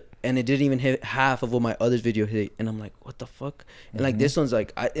good, and it didn't even hit half of what my other video hit, and I'm like, what the fuck? And like this one's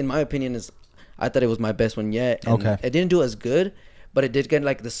like, in my opinion, I thought it was my best one yet. And it didn't do as good. But it did get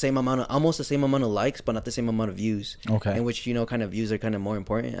like almost the same amount of likes, but not the same amount of views. Okay. In which, you know, kind of views are kind of more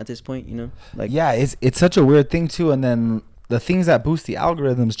important at this point, you know? Like, yeah, it's such a weird thing too. And then the things that boost the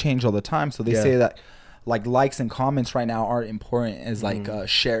algorithms change all the time. So they say that like likes and comments right now aren't important as like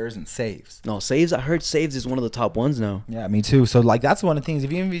shares and saves. No, saves. I heard saves is one of the top ones now. Yeah, me too. So like that's one of the things.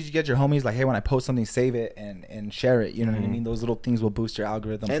 If you get your homies like, hey, when I post something, save it and share it. You know what I mean? Those little things will boost your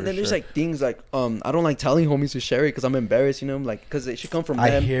algorithm. And then there's like things like I don't like telling homies to share it because I'm embarrassed. You know, like because it should come from them.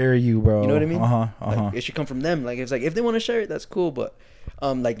 I hear you, bro. You know what I mean? Like, it should come from them. Like it's like if they want to share it, that's cool. But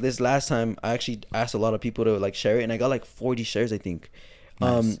like this last time, I actually asked a lot of people to like share it, and I got like 40 shares, I think.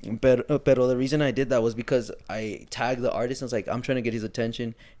 Nice. But the reason I did that was because I tagged the artist and was like, I'm trying to get his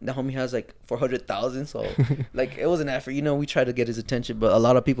attention. And the homie has like 400,000, so like it was an effort. You know, we tried to get his attention, but a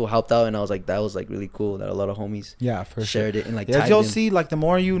lot of people helped out, and I was like, that was like really cool that a lot of homies shared it and like tagged you'll him. See, like the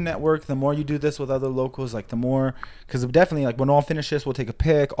more you network, the more you do this with other locals, like the more, because definitely like when all finish this, we'll take a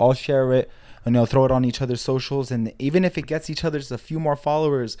pic, I'll share it. And they'll throw it on each other's socials, and even if it gets each other's a few more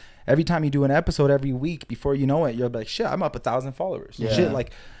followers, every time you do an episode every week, before you know it, you're like, shit, I'm up 1,000 followers. Yeah. Shit,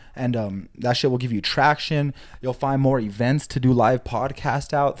 like, and that shit will give you traction. You'll find more events to do live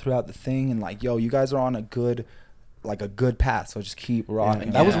podcast out throughout the thing, and like, yo, you guys are on a good path, so just keep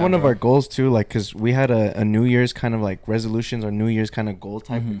rocking. That was one of our goals too, like, because we had a New Year's kind of like resolutions or New Year's kind of goal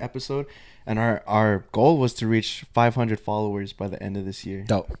type episode. And our goal was to reach 500 followers by the end of this year.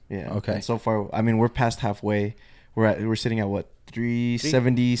 Dope. Yeah. Okay. And so far, I mean, we're past halfway. We're sitting at what,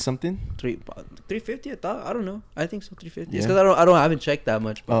 370 something? 350. I don't know. I think so. 350. Yeah. It's because I haven't checked that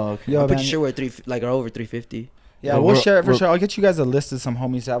much. But okay. I'm pretty sure we're over 350. Yeah, we'll share it for sure. I'll get you guys a list of some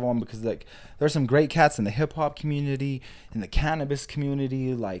homies to have on, because like there's some great cats in the hip hop community, in the cannabis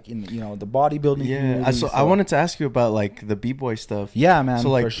community, like in the bodybuilding community. Yeah, so I wanted to ask you about like the b-boy stuff. Yeah, man, so,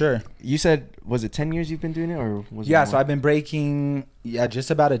 like, for sure. You said, was it 10 years you've been doing it, or was it more? So I've been breaking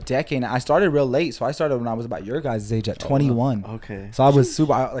just about a decade. I started real late, so I started when I was about your guys' age at 21. Okay. So I was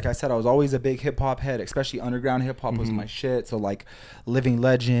super, like I said, I was always a big hip hop head, especially underground hip hop was my shit. So like Living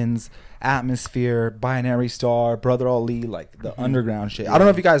Legends, Atmosphere, Binary Star, Brother Ali, like the underground shit. I don't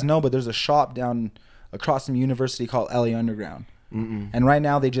know if you guys know, but there's a shop down across from university called LA Underground. And right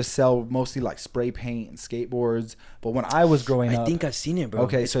now they just sell mostly like spray paint and skateboards. But when I was growing up, I think I've seen it, bro.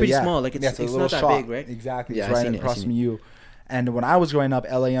 Okay, it's so pretty small. Like it's not that big, right? Exactly. Yeah, it's right across from you. And when I was growing up,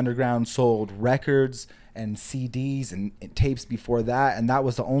 LA Underground sold records and CDs and tapes before that, and that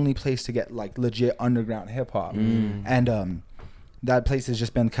was the only place to get like legit underground hip hop. And that place has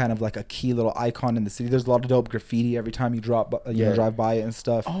just been kind of like a key little icon in the city. There's a lot of dope graffiti every time you drive by it and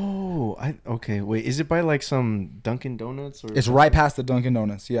stuff. Oh, okay. Wait, is it by like some Dunkin' Donuts? Or it's right past the Dunkin'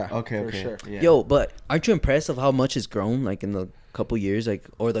 Donuts. Yeah. Okay. For sure. Yeah. Yo, but aren't you impressed of how much it's grown, like in the couple years, like,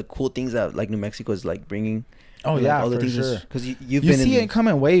 or the cool things that like New Mexico is like bringing? Oh like, yeah, all the for things sure. Because you see it come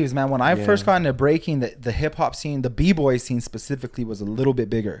in waves, man. When I first got into breaking, the hip hop scene, the b-boy scene specifically, was a little bit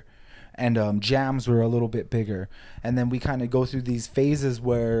bigger. And jams were a little bit bigger, and then we kind of go through these phases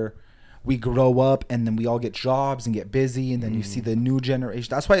where we grow up, and then we all get jobs and get busy, and then you see the new generation.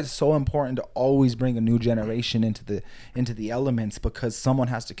 That's why it's so important to always bring a new generation into the elements, because someone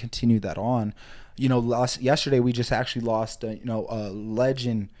has to continue that on. Yesterday we just actually lost a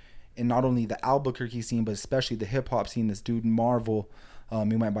legend in not only the Albuquerque scene, but especially the hip hop scene. This dude Marvel,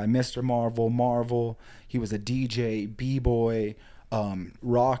 he went by Mr. Marvel. He was a DJ, b-boy,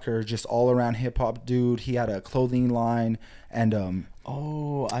 rocker, just all around hip hop dude. He had a clothing line, and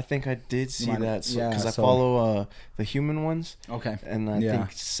I think I did see that. Because I follow the Human Ones. Okay. And I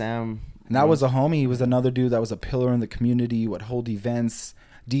think Sam And that was a homie. He was another dude that was a pillar in the community, would hold events,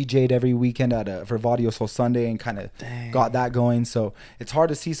 DJ'd every weekend for Vadio Soul Sunday, and kind of got that going. So it's hard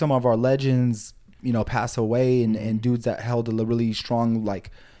to see some of our legends, you know, pass away, and dudes that held a really strong,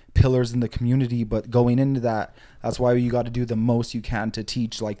 like, pillars in the community. But going into that's why you got to do the most you can to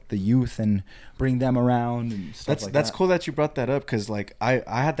teach, like, the youth and bring them around and stuff like that. That's cool that you brought that up, because, like, I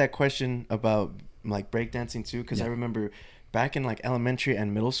had that question about, like, breakdancing too, because I remember back in, like, elementary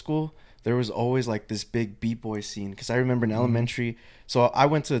and middle school, there was always, like, this big b-boy scene. Because I remember in elementary, so I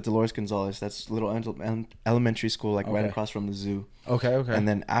went to Dolores Gonzalez, that's little elementary school, like, right across from the zoo. Okay. And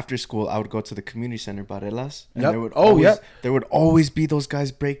then after school, I would go to the community center, Barelas, and there would always be those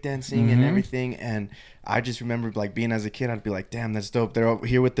guys breakdancing and everything. And I just remember, like, being as a kid, I'd be like, damn, that's dope. They're over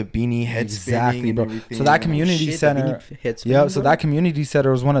here with the beanie, head spinning and everything. So that community center, that community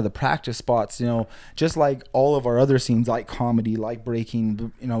center was one of the practice spots, you know, just like all of our other scenes, like comedy, like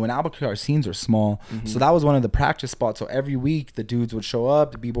breaking, you know, in Albuquerque, our scenes are small. So that was one of the practice spots. So every week the dudes would show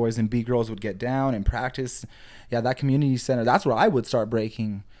up, the b-boys and b-girls would get down and practice. Yeah, that community center, that's where I would start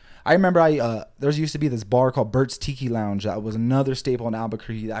breaking. I remember there used to be this bar called Bert's Tiki Lounge that was another staple in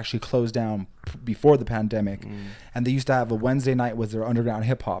Albuquerque that actually closed down before the pandemic. And they used to have a Wednesday night was their underground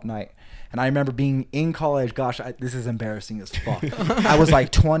hip hop night. And I remember being in college, this is embarrassing as fuck. I was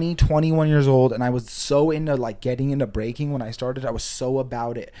like 20, 21 years old, and I was so into, like, getting into breaking when I started. I was so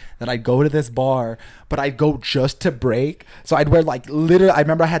about it that I'd go to this bar, but I'd go just to break. So I'd wear, like, literally, I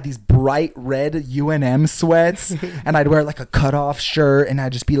remember I had these bright red UNM sweats, and I'd wear, like, a cutoff shirt, and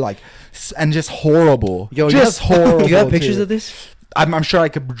I'd just be like, and just horrible. Horrible. You have pictures of this? I'm sure I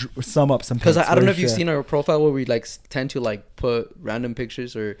could sum up some, because I don't know if you've seen our profile where we, like, tend to, like, put random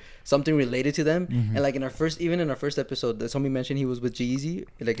pictures or something related to them. And, like, in our first episode, somebody mentioned he was with Jeezy.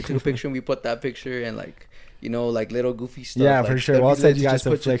 Like, he took a picture and we put that picture, and, like, you know, like, little goofy stuff. Yeah, like, for sure. Well, I'll send you guys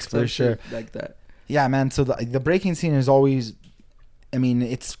some flicks for sure. Like that. Yeah, man. So the breaking scene is always, I mean,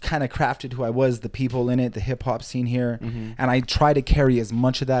 it's kind of crafted who I was, the people in it, the hip hop scene here, and I try to carry as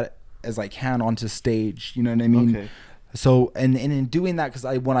much of that as I can onto stage. You know what I mean? Okay. So, and in doing that,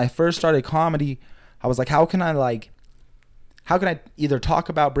 because when I first started comedy, I was like, how can I either talk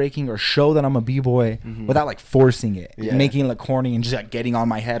about breaking or show that I'm a b-boy without, like, forcing it, making it look corny and just, like, getting on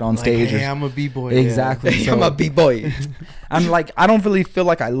my head on stage. Hey, I'm a b-boy. Exactly. So, I'm a b-boy. I'm like, I don't really feel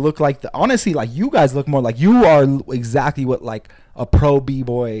like I look like honestly, like, you guys look more like you are exactly what, like, a pro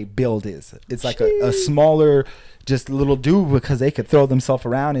b-boy build is. It's like a smaller, just little dude, because they could throw themselves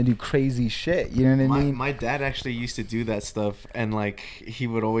around and do crazy shit. You know what I mean? My dad actually used to do that stuff, and, like, he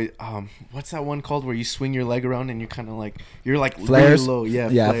would always what's that one called where you swing your leg around and you're kind of like flares? Really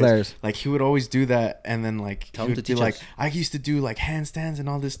low. Flares. Like, he would always do that, and then, like, he would be like, I used to do, like, handstands and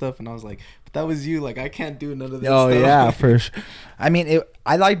all this stuff, and I was like, but that was you. Like, I can't do none of that stuff. Yeah, for sure. I mean,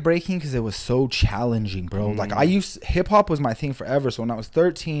 I liked breaking because it was so challenging, bro. Like, hip hop was my thing forever. So when I was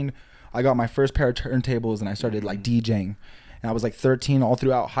 13, I got my first pair of turntables and I started, like, DJing. And I was, like, 13 all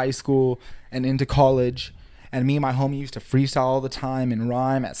throughout high school and into college. And me and my homie used to freestyle all the time and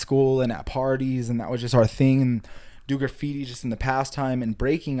rhyme at school and at parties. And that was just our thing. And do graffiti just in the pastime. And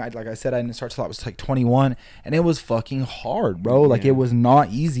breaking, like I said, I didn't start till I was, like, 21. And it was fucking hard, bro. Like, it was not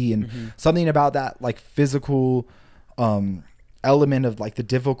easy. And something about that, like, physical element of, like, the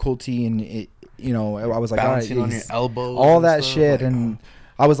difficulty. And, it, you know, I was like, balancing on your elbows. All that shit. Like, and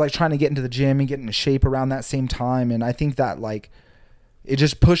I was, like, trying to get into the gym and get into shape around that same time. And I think that, like, it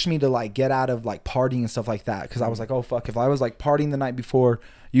just pushed me to, like, get out of, like, partying and stuff like that. Because I was like, oh, fuck, if I was, like, partying the night before,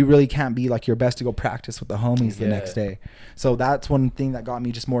 you really can't be, like, your best to go practice with the homies the next day. So that's one thing that got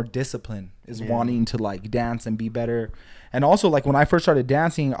me just more discipline, is wanting to, like, dance and be better. And also, like, when I first started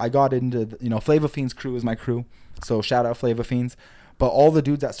dancing, I got into, you know, Flava Fiends crew is my crew. So shout out Flava Fiends. But all the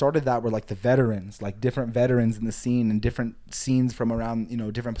dudes that started that were, like, the veterans, like, different veterans in the scene and different scenes from around, you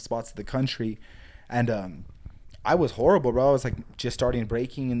know, different spots of the country. And I was horrible, bro. I was, like, just starting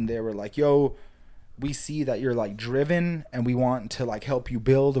breaking, and they were like, yo, we see that you're, like, driven, and we want to, like, help you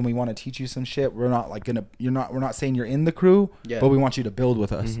build, and we want to teach you some shit. We're not, like, we're not saying you're in the crew, but we want you to build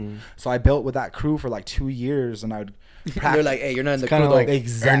with us. So I built with that crew for, like, 2 years, and I would They're like, hey, you're not in the crew. Kind of like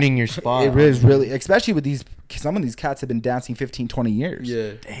earning your spot. It is really, especially with these, some of these cats have been dancing 15, 20 years.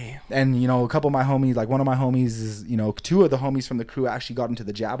 Yeah. Damn. And, you know, a couple of my homies, like one of my homies is, you know, two of the homies from the crew actually got into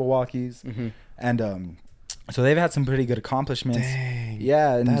the Jabberwockies. And so they've had some pretty good accomplishments. Dang.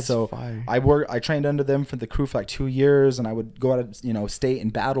 Yeah. And that's so fire. I trained under them for the crew for like 2 years, and I would go out of, you know, state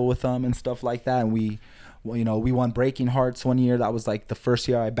and battle with them and stuff like that. And Well, you know, we won Breaking Hearts one year. That was like the first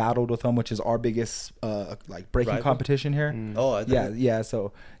year I battled with them, which is our biggest like breaking Rival? competition here. Oh, yeah.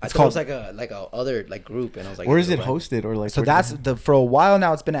 So it's called, it was like a other like group, and I was like, where is it hosted or like? So that's for a while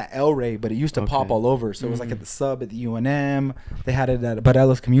now. It's been at El Rey, but it used to pop all over. So it was like at Mm-hmm. the Sub, at the UNM. They had it at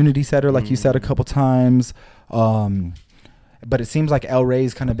Barelas Community Center, like you said a couple times. But it seems like El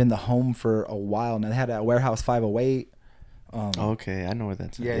Rey's kind of been the home for a while now. They had it at Warehouse 508. Okay, I know where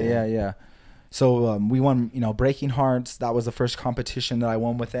that's at. Yeah. So we won, you know, Breaking Hearts. That was the first competition that I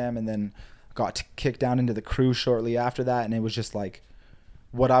won with them, and then got kicked down into the crew shortly after that. And it was just like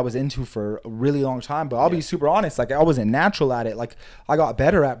what I was into for a really long time. But I'll be super honest, like I wasn't natural at it. Like I got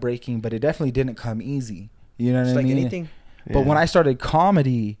better at breaking, but it definitely didn't come easy. You know what I mean? Anything. But when I started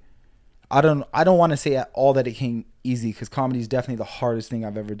comedy, I don't want to say at all that it came easy, because comedy is definitely the hardest thing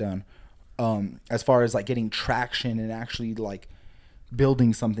I've ever done. As far as like getting traction and actually like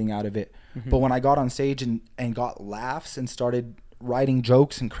building something out of it. But when I got on stage and got laughs and started writing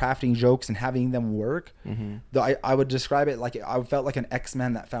jokes and crafting jokes and having them work, I would describe it like I felt like an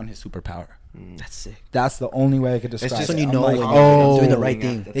X-Man that found his superpower. That's sick. That's the only way I could describe Just it. when you I'm know like, when oh, you're doing the right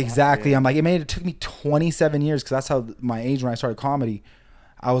thing. Exactly. I'm like, it took me 27 years, because that's how my age when I started comedy.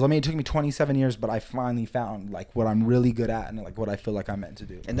 It took me 27 years, but I finally found like what I'm really good at and like what I feel like I'm meant to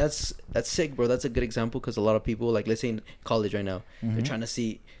do. And that's sick, bro. That's a good example, because a lot of people, like, let's say in college right now, they're trying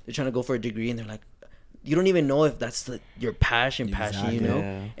to go for a degree, and they're like, you don't even know if that's your passion, you know?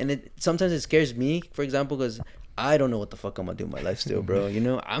 Yeah. And sometimes it scares me, for example, because I don't know what the fuck I'm gonna do in my life still, bro. You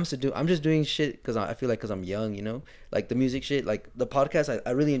know, I'm just doing shit because I feel like, because I'm young, you know, like the music shit, like the podcast.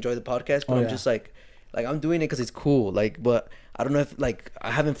 I really enjoy the podcast, but I'm just like I'm doing it because it's cool. Like, but I don't know if like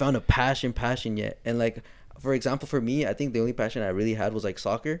I haven't found a passion yet. And like, for example, for me, I think the only passion I really had was like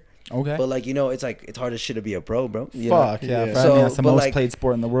soccer. Okay. But like, you know, it's like it's hard as shit to be a pro, bro. You Fuck know? yeah. So, That's the but, most like, played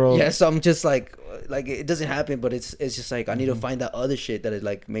sport in the world. Yeah, so I'm just like it doesn't happen, but it's just like I need to find that other shit that it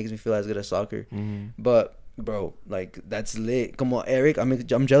like makes me feel as good as soccer. But bro, like that's lit. Come on, Eric,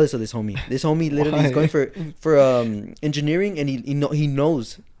 I'm jealous of this homie. This homie literally is going for engineering, and he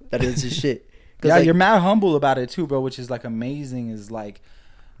knows that it's his shit. Yeah, like, you're mad humble about it too, bro, which is like amazing. Is like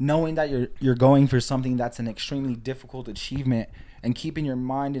knowing that you're going for something that's an extremely difficult achievement, and keeping your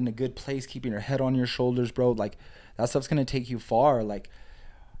mind in a good place, keeping your head on your shoulders, bro. Like that stuff's gonna take you far. Like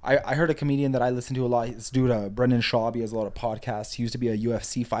I heard a comedian that I listen to a lot. This dude, Brendan Schaub, he has a lot of podcasts. He used to be a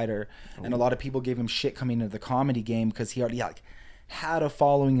UFC fighter, and a lot of people gave him shit coming into the comedy game because he already like had a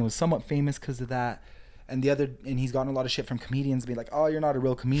following and was somewhat famous because of that. And he's gotten a lot of shit from comedians being like, oh, you're not a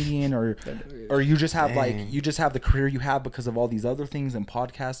real comedian, or you just have the career you have because of all these other things and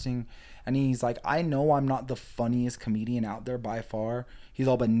podcasting. And he's like, I know I'm not the funniest comedian out there by far. He's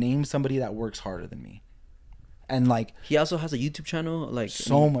all, but name somebody that works harder than me. And like, he also has a YouTube channel, like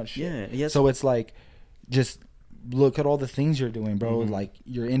so much shit. Yeah. So it's like, just look at all the things you're doing, bro. Like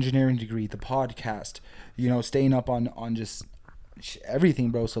your engineering degree, the podcast, you know, staying up on just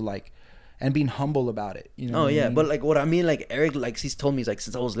everything, bro. So like, and being humble about it, you know. Oh yeah, but like what I mean, like Eric, like he's told me, he's like,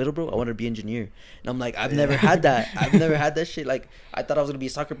 since I was little, bro, I wanted to be an engineer, and I'm like, I've never had that. I've never had that shit. Like I thought I was gonna be a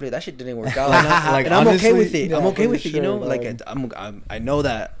soccer player. That shit didn't work out. And I'm okay with it. I'm okay with it, you know. Like I know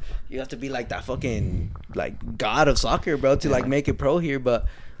that you have to be like that fucking like god of soccer, bro, to like make it pro here. But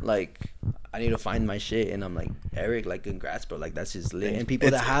like I need to find my shit, and I'm like, Eric, like congrats, bro. Like that's just lit. And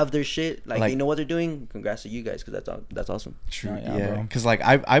people that have their shit, like they know what they're doing. Congrats to you guys, because that's awesome. True. Yeah. Because like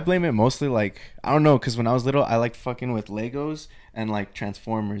I blame it mostly like I don't know, because when I was little I liked fucking with Legos and like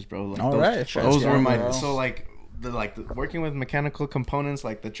Transformers, bro. Like those were my so like working with mechanical components,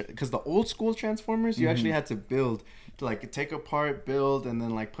 like because the old school Transformers you actually had to build, to like take apart, build, and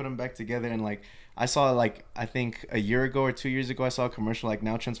then like put them back together. And like I saw, like I think a year ago or 2 years ago, I saw a commercial like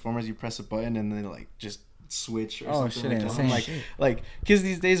now Transformers, you press a button and then like just switch or something. Shit, like that. Like kids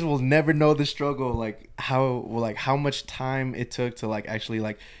these days will never know the struggle, like how much time it took to like actually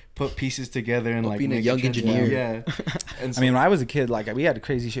like put pieces together and like being a young engineer. Yeah. And so, I mean, when I was a kid, like we had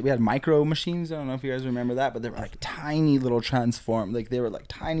crazy shit. We had micro machines. I don't know if you guys remember that, but they were like tiny little like they were like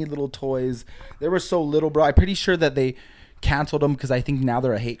tiny little toys. They were so little, bro. I'm pretty sure that they canceled them because I think now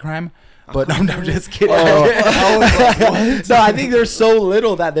they're a hate crime. But I'm just kidding. No, I think they're so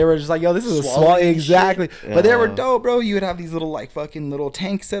little that they were just like, yo, this is a small. Exactly. Yeah. But they were dope, bro. You would have these little like fucking little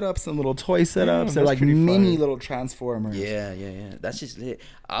tank setups and little toy setups. They're like mini little Transformers. Yeah. That's just lit.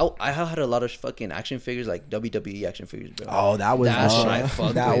 I had a lot of fucking action figures, like WWE action figures, bro. Oh, that was the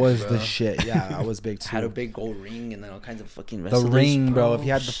shit. That was the shit. Yeah, that was big too. Had a big gold ring and then all kinds of fucking wrestlers. The ring, bro. If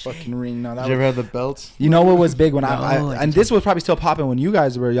you had the fucking ring, no. That Did you ever have the belts? You know what was big when and this was probably still popping when you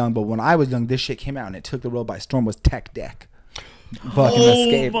guys were young, but when I was young, this shit came out and it took the world by storm. Was Tech Deck. fucking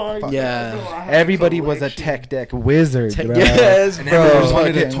escape. Yeah. Everybody was a tech deck wizard, bro. Yes, And bro. everyone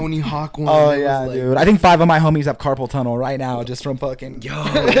wanted a Fucking- Tony Hawk one. Oh It was yeah, like- dude. I think 5 of my homies have carpal tunnel right now just from fucking Yo,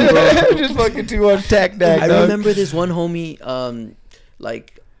 just fucking too much tech deck. I dog. remember this one homie.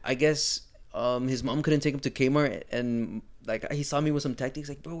 Like I guess his mom couldn't take him to Kmart, and like he saw me with some tech decks.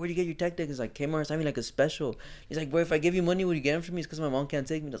 Like, bro, where'd you get your tech deck? He's like, Kmart's having like a special. He's like, bro, if I give you money, would you get them for me? It's because my mom can't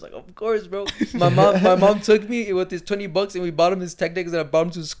take me. I was like, of course, bro. My mom took me with his $20, and we bought him his tech decks, and I brought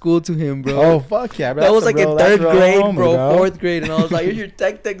him to school to him, bro. Oh fuck yeah, bro. That was That's like a in real- 3rd that's real grade, homie, bro, 4th grade, and I was like, "Here's your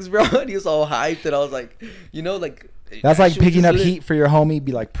tech decks, bro." And he was all hyped, and I was like, you know, like That's like shit was picking just up lit. heat for your homie,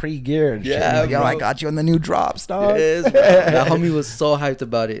 be like pre-geared. Yeah, Like, yo, I bro. got you on the new drops, dog. Yes, bro. That homie was so hyped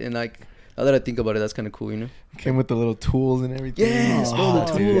about it, and like now that I think about it, that's kind of cool, you know. Came with the little tools and everything. Yes, bro, the Oh,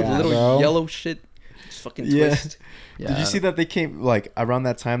 tool, dude, the yeah, little bro. yellow shit, just fucking Yeah. twist. Did you see that they came like around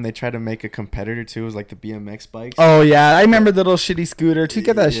that time? They tried to make a competitor too. It was like the BMX bikes. Oh yeah, I remember the little shitty scooter. To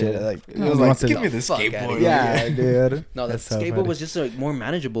get that Yeah. shit, like It was like, wants to- give me the Fuck outta skateboard. here. yeah, dude. No, that That's so skateboard funny. was just like more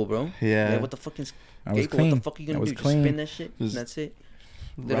manageable, bro. Yeah. What the fuck is That was skateboard? What clean. the fuck are you That gonna was do? Just clean. spin that shit, Just- and that's it.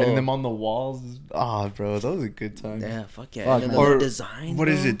 Riding them on the walls. Ah, bro, that was a good time. Yeah, fuck yeah. Fuck, and then man. the Or little design. What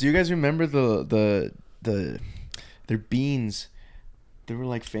is bro. it? Do you guys remember the their beans? They were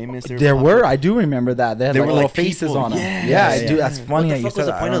like famous. They There popular. were. I do remember that. They had They like were little like faces people. on them. Yeah, Yeah, I yeah. do. That's What funny. the how you fuck said was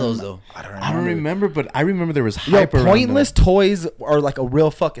the that. point I of don't those, remember. though? I don't remember, but I remember there was Yo, hype around pointless them. toys are like a real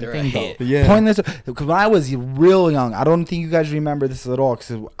fucking They're a thing, hit. though. Yeah. Pointless. Because when I was real young, I don't think you guys remember this at all.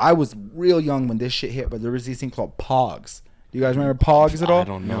 Because I was real young when this shit hit. But there was these thing called Pogs. Do you guys remember Pogs at all? I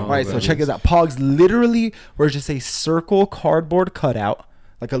don't know. All right, so what check it this out. Pogs literally were just a circle cardboard cutout,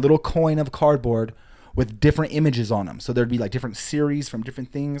 like a little coin of cardboard with different images on them. So there'd be like different series from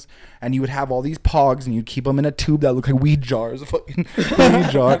different things, and you would have all these Pogs, and you'd keep them in a tube that looked like weed jars, a fucking weed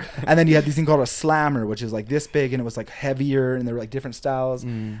jar. And then you had this thing called a slammer, which is like this big, and it was like heavier, and there were like different styles.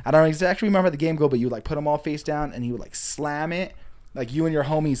 I don't exactly remember how the game go, but you would like put them all face down, and you would like slam it. Like you and your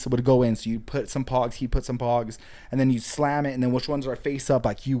homies would go in, so you put some Pogs, he put some Pogs, and then you slam it, and then which ones are face up,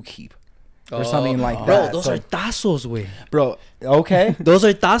 like you keep, or something like Bro, that. those So- are tazos, way. bro. Okay, Those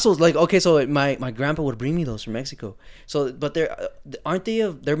are tazos. Like, okay, so my grandpa would bring me those from Mexico. So, but they're aren't they?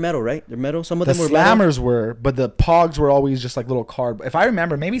 They're metal, right? They're metal. Some of the them were metal. slammers were, but the Pogs were always just like little card. If I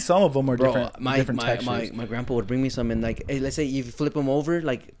remember, maybe some of them were Bro, different. my different textures. my grandpa would bring me some, and like, hey, let's say you flip them over,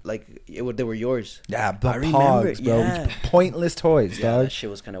 like it would, they were yours. Yeah, the I remember, Pogs, bro. yeah. Pointless toys, Yeah, dog. that shit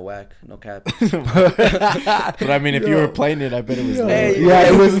was kind of whack. No cap. But I mean, if you Yo. were playing it, I bet it was. Hey, lit.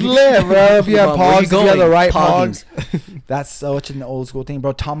 Yeah, it was lit, bro. If you had Come on, where you Pogs, if you had the going? right Pogging. Pogs, that's such an old school thing,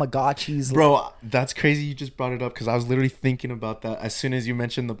 bro. Tamagotchis, Bro, that's crazy. You just brought it up because I was literally thinking about that as soon as you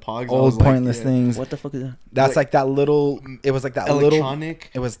mentioned the Pogs. I old was like, pointless yeah. things. What the fuck is that? That's like that little. It was like that little. Electronic.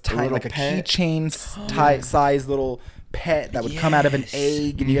 It was a tiny, little like a pet. keychain size little pet that would come out of an Yes.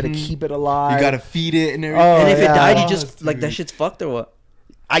 egg, and you got to Mhm. keep it alive. You gotta feed it and everything. Oh, And if it yeah. died, you Oh, just like that dude. shit's fucked or what?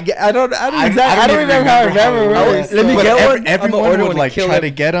 I don't I exactly. don't even remember how I remember. it bro. was. Let me But get one. I'ma Everyone order would one and like kill try it. to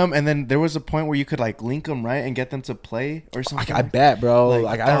get them, and then there was a point where you could like link them right and get them to play or something. I bet, bro.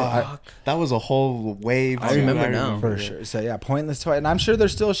 Like, I don't. fuck. That was a whole wave. I dude. remember now. For that. sure. So yeah, pointless toy, and I'm sure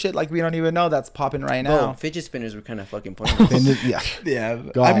there's still shit like we don't even know that's popping right Bro, now. fidget spinners were kind of fucking pointless. yeah, Yeah,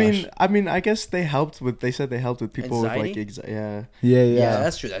 Gosh. I mean, I guess they helped with. They said they helped with people Anxiety? with like, yeah. yeah, Yeah,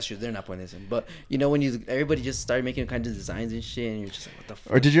 that's true. That's true. They're not pointless. But you know when everybody just started making kinds of designs and shit, and you're just like, what the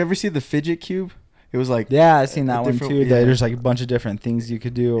fuck? Or did you ever see the fidget cube? It was like, Yeah, I've seen a that one different- too. yeah. There's like a bunch of different things you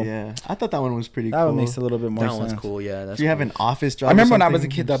could do. yeah, I thought that one was pretty That cool. one makes a little bit more That sense. one's cool. Yeah, that's If you have cool. an office job, I remember or when I was a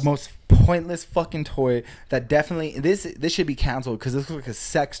something, kid, the just- most pointless fucking toy that definitely this should be canceled because this was like a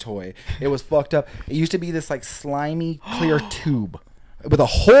sex toy. It was fucked up. It used to be this like slimy clear tube with a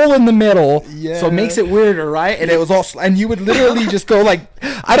hole in the middle, so it makes it weirder, right? And it was all, and you would literally just go like,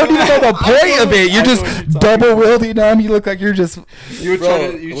 I don't even know the point of it. You're I know just what you're talking double wielding them. You look like you're just, You were Bro,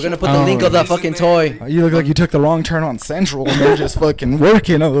 trying to, we're gonna put the link of that fucking toy. you look like you took the wrong turn on Central, and they're just fucking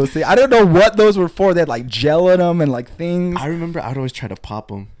working on those things. I don't know what those were for. They had like gel in them and like things. I remember I'd always try to pop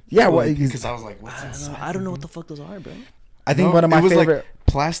them. Yeah, what? Because I was like, what's I don't inside? know. I don't know what the fuck those are, bro. I think No, one of my it was favorite. like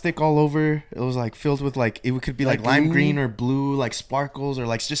plastic all over. It was like filled with like it could be like, Like lime glue? green or blue, like sparkles or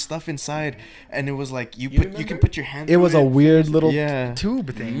like just stuff inside. And it was like you remember? can put your hand. It was through a weird little Yeah.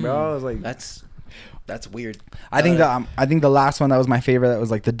 tube thing, bro. I was like, That's weird. I think I think the last one that was my favorite, that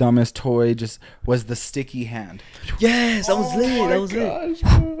was like the dumbest toy, just was the sticky hand. Yes, that was lit. That was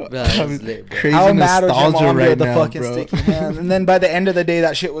lit. That was lit, bro. Crazy How mad was your nostalgia mom right with the now, fucking bro. sticky hand? And then by the end of the day,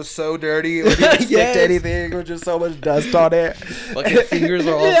 that shit was so dirty. It wouldn't even stick Yes. to anything. There was just so much dust on it. Fucking fingers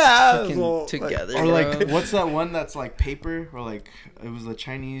are all Yeah, it was fucking all, like- together. Or like bro. what's that one that's like paper or like it was a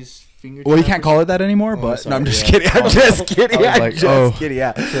Chinese finger. Well, you trap can't or call it that anymore. Oh, But sorry, no, I'm just yeah. kidding. I'm just kidding. I was I'm like, just kidding.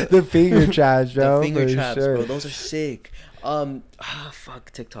 Yeah, the finger traps, bro. The finger for traps, sure. bro. Those are sick.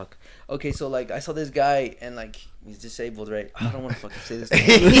 Fuck TikTok. Okay, so like I saw this guy and like he's disabled, right? I don't want to fucking say this.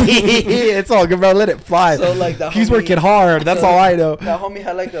 It's all good, bro. Let it fly. So like the he's homie- working hard. That's all I know. That homie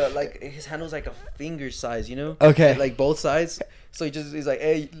had like his hand was like a finger size, you know? Okay. And, like both sides. So he's like,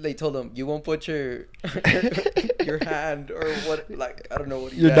 hey, they told him you won't put your your hand or what, like I don't know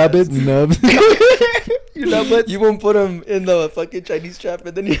what he Your has. nubbins. Your nubbins. You won't put him in the fucking Chinese trap,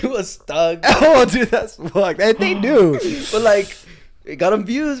 and then he was stuck. Oh, dude, that's fuck. They do. But like, it got him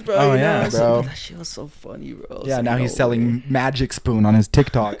views, bro. Oh, you yeah, know? So, bro. but that shit was so funny, bro. I was Yeah, like, now no he's selling way. Magic Spoon on his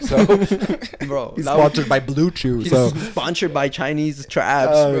TikTok. So bro. he's now sponsored by Blue Chew. He's So sponsored by Chinese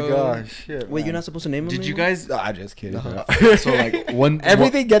traps, oh bro. gosh, shit. Wait, man. you're not supposed to name him? Did you anymore? guys? No, I'm just kidding. No. Bro. So like one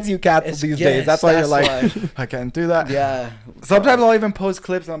Everything gets you canceled It's- these yes, days. That's why you're that's like, I can't do that. Yeah. Sometimes I'll even post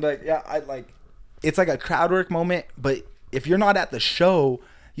clips. And I'm like, yeah, I like. It's like a crowd work moment, but if you're not at the show,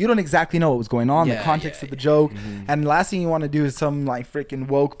 you don't exactly know what was going on, the Yeah, context yeah, of the joke, Mhm. and the last thing you want to do is some like freaking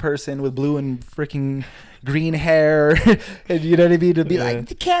woke person with blue and freaking green hair, and you know what I mean, to be Yeah.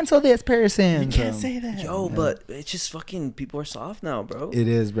 like, cancel this person. You can't So, say that. Yo, Yeah. but it's just fucking people are soft now, bro. It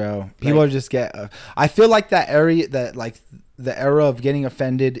is, bro. People just get. I feel like that area, that like the era of getting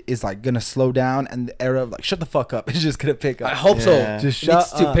offended is like gonna slow down, and the era of like shut the fuck up is just gonna pick up. I hope Yeah. so. Just It needs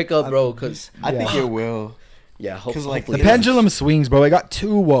shut to up. pick up, bro. Cause I think Yeah. it will. yeah, 'Cause, like, The hopefully. Yeah. pendulum swings, bro. It got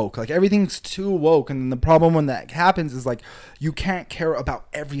too woke. Like everything's too woke, and the problem when that happens is like you can't care about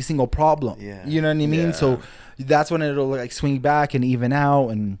every single problem. Yeah. You know what I mean? Yeah. So that's when it'll like swing back and even out,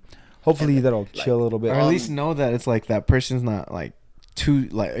 and hopefully that'll chill a little bit. Or at least know that it's like that person's not like too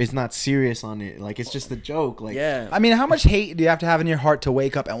like it's not serious on it. Like it's just a joke. Like yeah. I mean, how much hate do you have to have in your heart to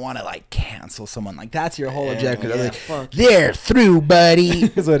wake up and want to like cancel someone? Like that's your whole Yeah, objective. yeah, Like, fuck. they're through,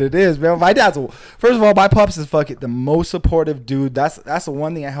 buddy. Is what it is, man. My dad's first of all, my pops is fucking the most supportive dude. That's the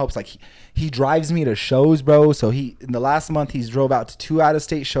one thing that helps. Like he drives me to shows, bro. So he in the last month he's drove out to 2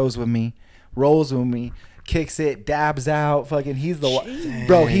 out-of-state shows with me, rolls with me. Kicks it, dabs out, fucking. He's the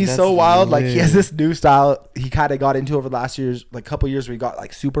bro. He's that's so wild. Like he has lit. this new style. He kind of got into over the last years, like couple years, where he got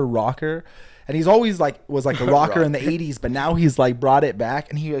like super rocker, and he's always like was like a rocker in the '80s, but now he's like brought it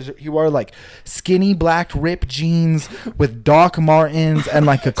back, and he wore like skinny black ripped jeans with Doc Martens and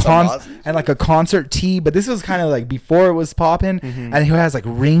like a concert tee. But this was kind of like before it was popping, and he has like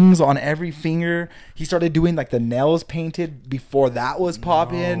rings on every finger. He started doing like the nails painted before that was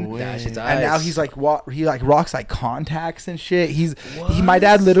popping. No way. That shit's And now ice. he's like he like rocks like contacts and shit. My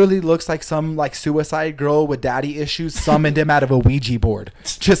dad literally looks like some like suicide girl with daddy issues summoned him out of a Ouija board.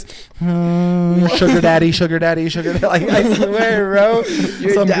 Just sugar daddy, sugar daddy, sugar daddy. Like I swear, bro.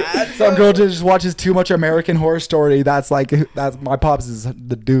 Your some dad, some bro? girl just watches too much American Horror Story. That's my pops is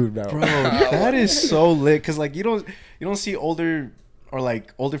the dude, bro. bro, that is so lit. Cause like you don't see older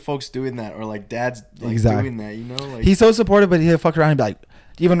folks doing that, or like dads like Exactly. doing that. You know, like He's so supportive, but he'll fuck around and be like,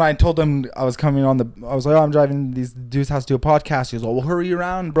 even when I told him I was coming on I was like, oh, I'm driving these dudes' house to do a podcast. He goes, well, hurry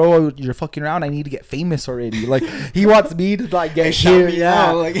around, bro. You're fucking around. I need to get famous already. Like, he wants me to like get shout here. me Yeah.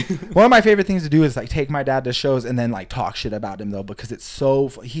 out, like One of my favorite things to do is like take my dad to shows and then like talk shit about him though, because it's so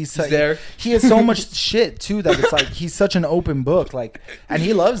he's there. He has so much shit too that it's like he's such an open book. Like, and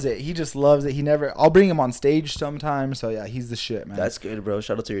he loves it. He just loves it. I'll bring him on stage sometimes. So yeah, he's the shit, man. That's good, bro.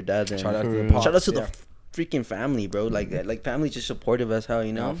 Shout out to your dad, man. Shout out to For the real. pops, Shout out to yeah. the freaking family, bro. Like family just supportive as hell,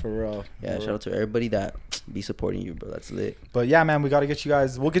 you know. Yeah, for real. Yeah, shout out to everybody that be supporting you, bro. That's lit. But yeah, man, we got to get you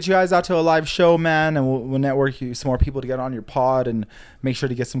guys. We'll get you guys out to a live show, man, and we'll network you some more people to get on your pod and make sure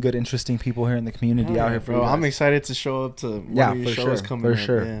to get some good, interesting people here in the community out here for bro. you I'm guys. excited to show up to one Yeah, of your for shows sure, coming for up,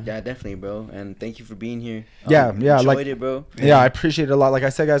 sure. Yeah. Yeah, definitely, bro. And thank you for being here. Yeah, yeah, enjoyed like- it, bro. Yeah, I appreciate it a lot. Like I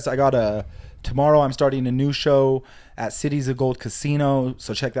said, guys, I got tomorrow I'm starting a new show at Cities of Gold Casino,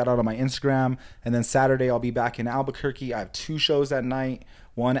 so check that out on my Instagram. And then Saturday I'll be back in Albuquerque. I have 2 shows that night.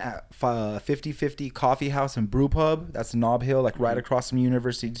 One at 5050 Coffee House and Brew Pub. That's Nob Hill, like right across from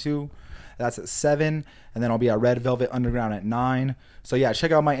University 2. That's at 7. And then I'll be at Red Velvet Underground at 9. So yeah,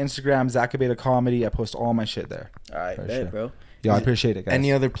 check out my Instagram, Zachabeta Comedy. I post all my shit there. All right, For bet, sure. bro. Yeah, I appreciate it, guys.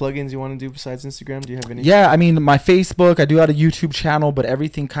 Any other plugins you want to do besides Instagram? Do you have any? Yeah, I mean, my Facebook, I do have a YouTube channel, but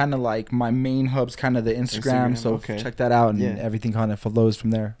everything kind of like my main hub's kind of the Instagram. Instagram, So okay. check that out, and Yeah. everything kind of flows from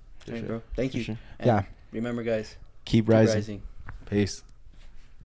there. All right, bro. Thank you. sure. And Yeah. remember, guys. Keep keep rising. Peace.